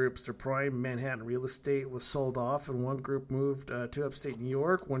three groups. Their prime Manhattan real estate was sold off, and one group moved to upstate New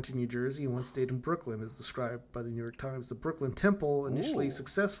York, one to New Jersey, and one stayed in Brooklyn, as described by the New York Times. The Brooklyn Temple, initially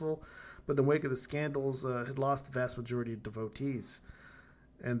successful, but in the wake of the scandals, had lost the vast majority of devotees.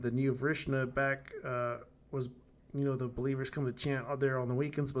 And the New Vrishna back was... the believers come to chant there on the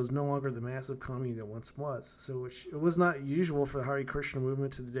weekends, but was no longer the massive commune that once was. So it was not usual for the Hare Krishna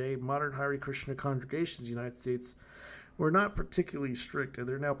movement to today. Modern Hare Krishna congregations in the United States were not particularly strict, and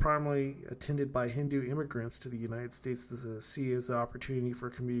they're now primarily attended by Hindu immigrants to the United States to see as an opportunity for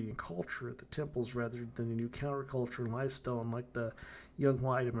community and culture at the temples rather than a new counterculture and lifestyle, unlike the young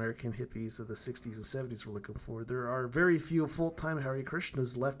white American hippies of the 60s and 70s were looking for. There are very few full-time Hare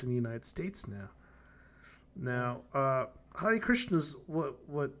Krishnas left in the United States now. Now, Hare Krishna's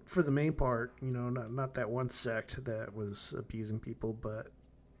what for the main part, not that one sect that was abusing people, but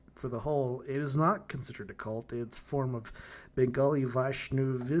for the whole, it is not considered a cult. It's a form of Bengali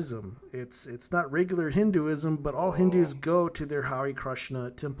Vaishnavism. It's not regular Hinduism, but all Hindus go to their Hare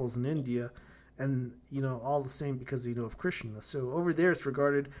Krishna temples in India, and all the same because they know of Krishna. So over there, it's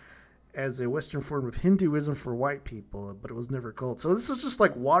regarded as a Western form of Hinduism for white people, but it was never cult. So this is just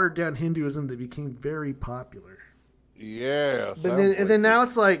like watered down Hinduism that became very popular. Yeah. But then now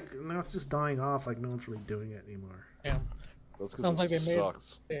it's just dying off. Like no one's really doing it anymore. Yeah. That's sounds like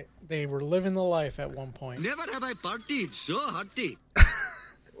they were living the life at one point. Never have I partied so hearty.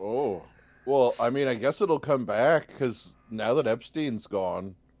 Oh. Well, I mean, I guess it'll come back because now that Epstein's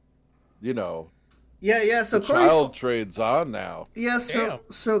gone, Yeah. So the child trade's on now. Yeah.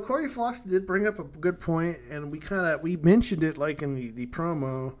 So Corey Fox did bring up a good point, and we mentioned it like in the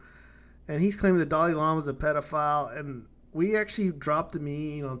promo, and he's claiming the Dalai Lama's a pedophile, and we actually dropped a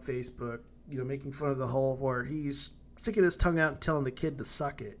meme on Facebook, making fun of the whole where he's sticking his tongue out and telling the kid to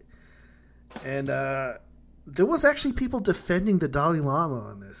suck it, and there was actually people defending the Dalai Lama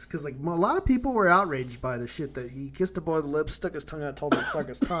on this because a lot of people were outraged by the shit that he kissed a boy on the lips, stuck his tongue out, told him to suck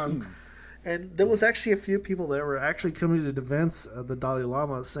his tongue. And there was actually a few people that were actually coming to the defense of the Dalai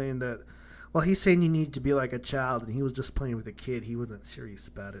Lama, saying that, Well, he's saying you need to be like a child, and he was just playing with a kid. He wasn't serious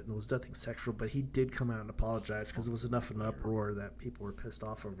about it, and it was nothing sexual. But he did come out and apologize because it was enough of an uproar that people were pissed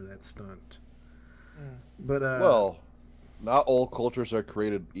off over that stunt. But well, not all cultures are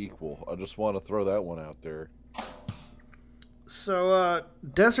created equal. I just want to throw that one out there. So,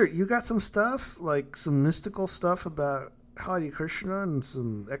 Desert, you got some stuff, like some mystical stuff about Hare Krishna and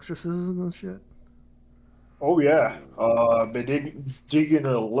some exorcisms and shit? Oh yeah, been digging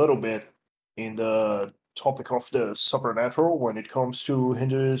a little bit in the topic of the supernatural when it comes to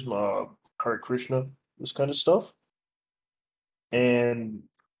Hinduism, Hare Krishna, this kind of stuff. And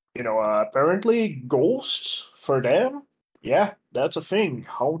apparently ghosts for them, yeah, that's a thing.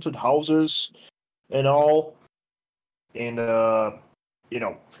 Haunted houses and all, and you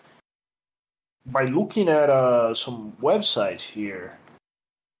know, by looking at some websites here,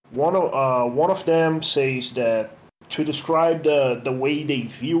 one of them says that to describe the way they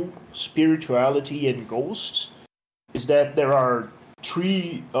view spirituality and ghosts is that there are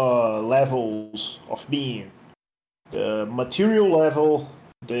three levels of being: the material level,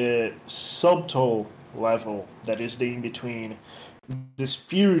 the subtle level, that is the in between, the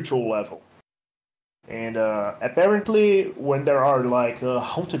spiritual level. And apparently, when there are like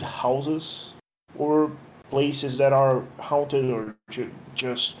haunted houses or places that are haunted or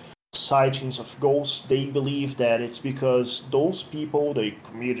just sightings of ghosts, they believe that it's because those people they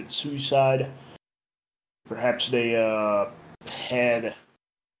committed suicide. Perhaps they had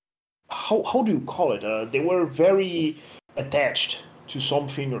how do you call it? They were very attached to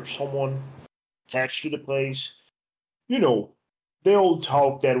something or someone attached to the place. You know, the old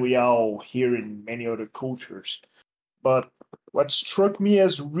talk that we all hear in many other cultures. But what struck me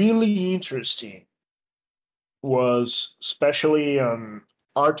as really interesting was especially an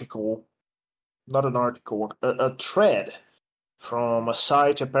article, not an article, a thread from a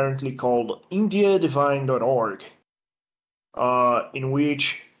site apparently called indiadivine.org, in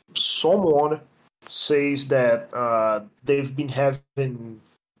which someone says that they've been having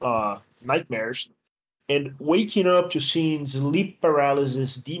nightmares and waking up to seeing sleep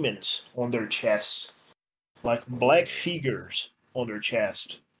paralysis demons on their chest, like black figures on their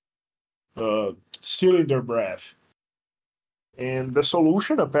chest, stealing their breath. And the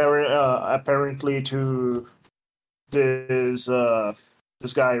solution, apparently, to this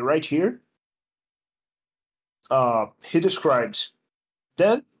guy right here, he describes,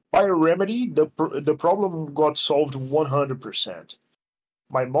 then by a remedy, the problem got solved 100%.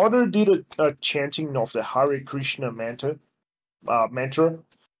 My mother did a chanting of the Hare Krishna mantra,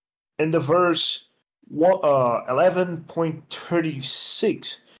 and the verse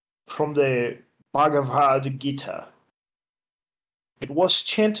 11.36 from the Bhagavad Gita. It was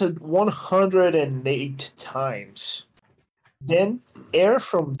chanted 108 times. Then air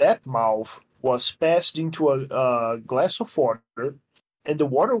from that mouth was passed into a glass of water, and the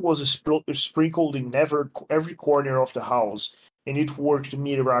water was sprinkled in every corner of the house, and it worked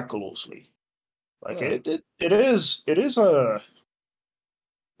miraculously. Like it is a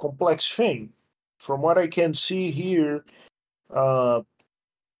complex thing. From what I can see here,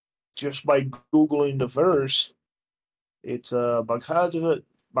 just by googling the verse, it's Bhagavad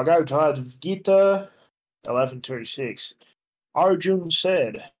Gita 11:36. Arjun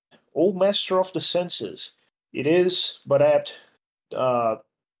said, "O master of the senses, it is but apt that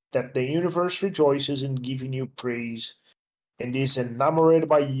the universe rejoices in giving you praise and is enamored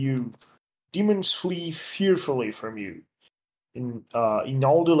by you. Demons flee fearfully from you in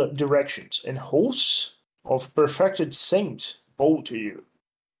all directions, and hosts of perfected saints bow to you."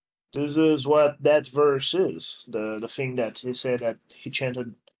 This is what that verse is. The thing that he said that he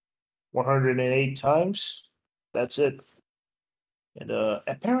chanted 108 times. That's it. And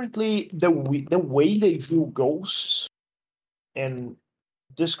apparently, the way they view ghosts and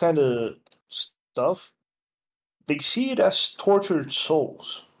this kind of stuff, they see it as tortured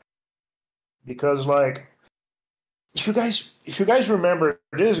souls. Because, like, if you guys remember,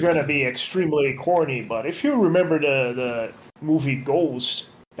 it is gonna be extremely corny, but if you remember the movie Ghost,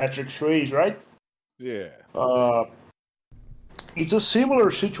 Patrick Swayze, right? Yeah. It's a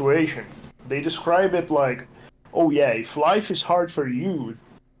similar situation. They describe it like, oh yeah, if life is hard for you,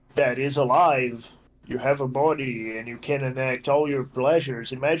 that is alive, you have a body and you can enact all your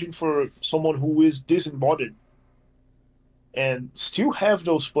pleasures. Imagine for someone who is disembodied and still have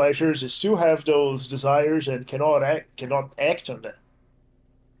those pleasures, and still have those desires, and cannot act on them.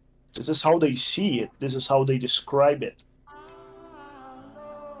 This is how they see it. This is how they describe it.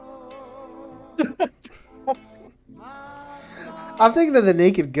 I'm thinking of the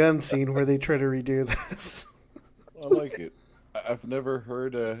Naked Gun scene where they try to redo this. I like it. I've never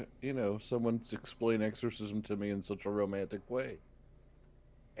heard, someone explain exorcism to me in such a romantic way.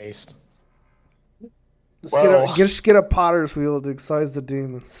 Based. Just get a potter's wheel to excise the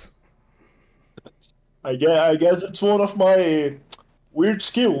demons. I guess it's one of my weird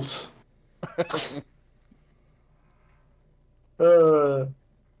skills. uh,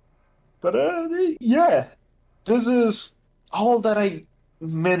 but yeah, this is all that I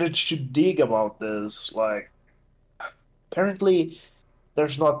managed to dig about this. Like, apparently,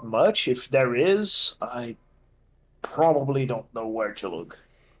 there's not much. If there is, I probably don't know where to look.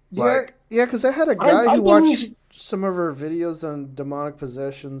 Yeah, because I had a guy I who watched believe- some of her videos on demonic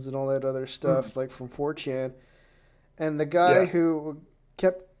possessions and all that other stuff, like from 4chan. And the guy who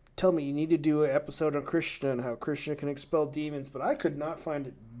kept telling me, you need to do an episode on Krishna and how Krishna can expel demons, but I could not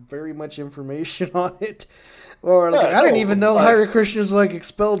find very much information on it. Or like, I didn't even know Hare Krishna's like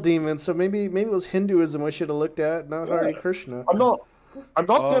expel demons, so maybe it was Hinduism I should have looked at, not Hare Krishna. I'm not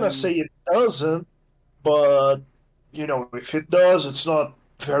gonna say it doesn't, but if it does, it's not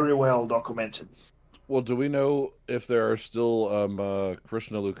very well documented. Well, do we know if there are still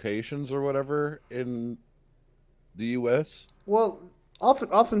Krishna locations or whatever in the U.S.? Well,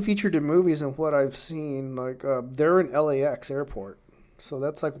 often featured in movies and what I've seen, like they're in LAX airport, so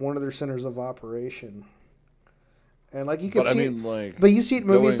that's like one of their centers of operation. And like you can see, but you see it in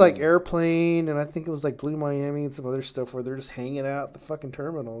movies like Airplane, and I think it was like Blue Miami and some other stuff where they're just hanging out at the fucking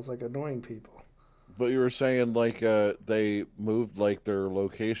terminals, like annoying people. But you were saying like they moved like their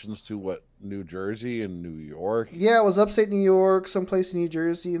locations to what, New Jersey and New York? Yeah, it was upstate New York, someplace in New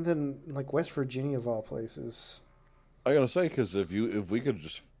Jersey, and then like West Virginia of all places. I gotta say, because if we could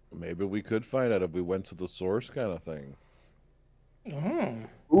just maybe we could find out if we went to the source kind of thing.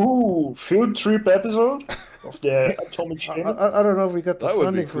 Ooh, field trip episode of the Atomic Channel. I don't know if we got the That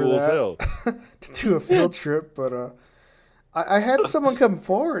would be funding cool for as hell. to do a field trip, but I had someone come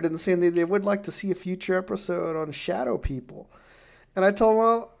forward and saying they would like to see a future episode on shadow people. And I told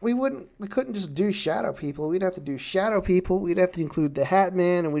them, well, we couldn't just do shadow people. We'd have to do shadow people. We'd have to include the Hat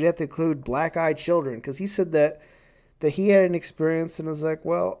Man, and we'd have to include black-eyed children, because he said that he had an experience, and was like,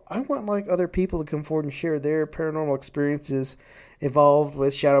 well, I want like other people to come forward and share their paranormal experiences involved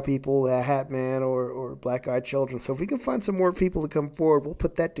with shadow people, the Hat Man, or black-eyed children. So if we can find some more people to come forward, we'll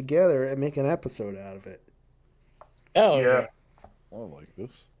put that together and make an episode out of it. Oh yeah. I like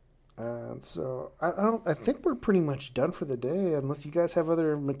this. And so I think we're pretty much done for the day, unless you guys have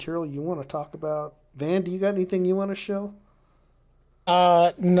other material you want to talk about. Van, do you got anything you want to show?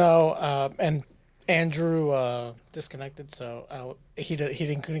 No. And Andrew disconnected, so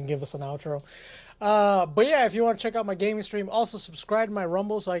couldn't give us an outro. But yeah, if you want to check out my gaming stream, also subscribe to my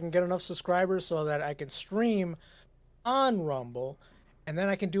Rumble so I can get enough subscribers so that I can stream on Rumble, and then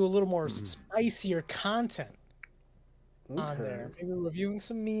I can do a little more spicier content on there. Maybe reviewing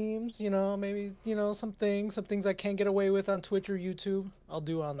some memes, maybe some things I can't get away with on Twitch or YouTube. I'll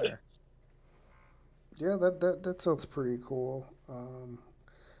do on there. Yeah, that sounds pretty cool. I'm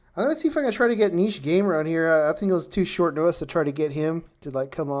gonna see if I can try to get Niche Gamer on here. I think it was too short notice to try to get him to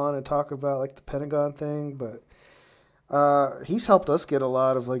like come on and talk about like the Pentagon thing, but he's helped us get a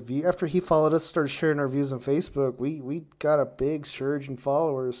lot of like view. After he followed us, started sharing our views on Facebook, we got a big surge in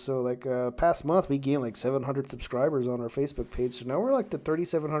followers. So like past month we gained like 700 subscribers on our Facebook page. So now we're like to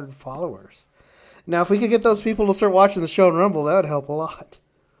 3,700 followers. Now if we could get those people to start watching the show on Rumble, that would help a lot.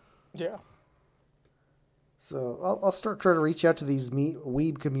 Yeah. So I'll start trying to reach out to these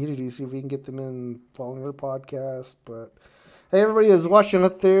weeb communities, see if we can get them in following our podcast. But hey, everybody who's watching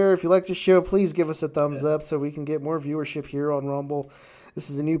out there, if you like the show, please give us a thumbs up so we can get more viewership here on Rumble. This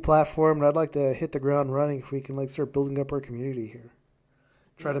is a new platform, and I'd like to hit the ground running if we can like start building up our community here.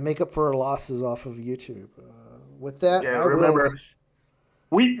 Try to make up for our losses off of YouTube. With that, remember,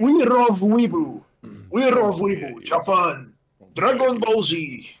 we love Weebu. We love Weebu. Japan. Dragon Ball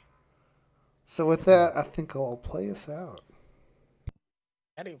Z. So with that, I think I'll play us out.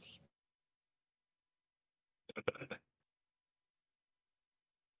 Adios.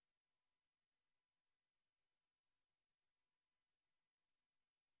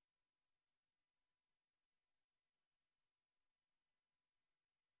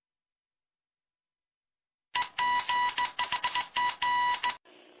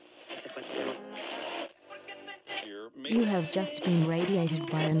 You have just been radiated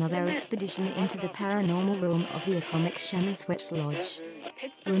by another expedition into the paranormal realm of the Atomic Shaman Sweat Lodge.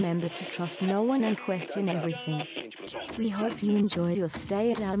 Remember to trust no one and question everything. We hope you enjoyed your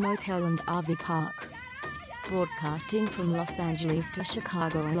stay at our motel and RV park. Broadcasting from Los Angeles to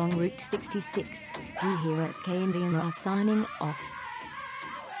Chicago along Route 66, we here at K&D are signing off.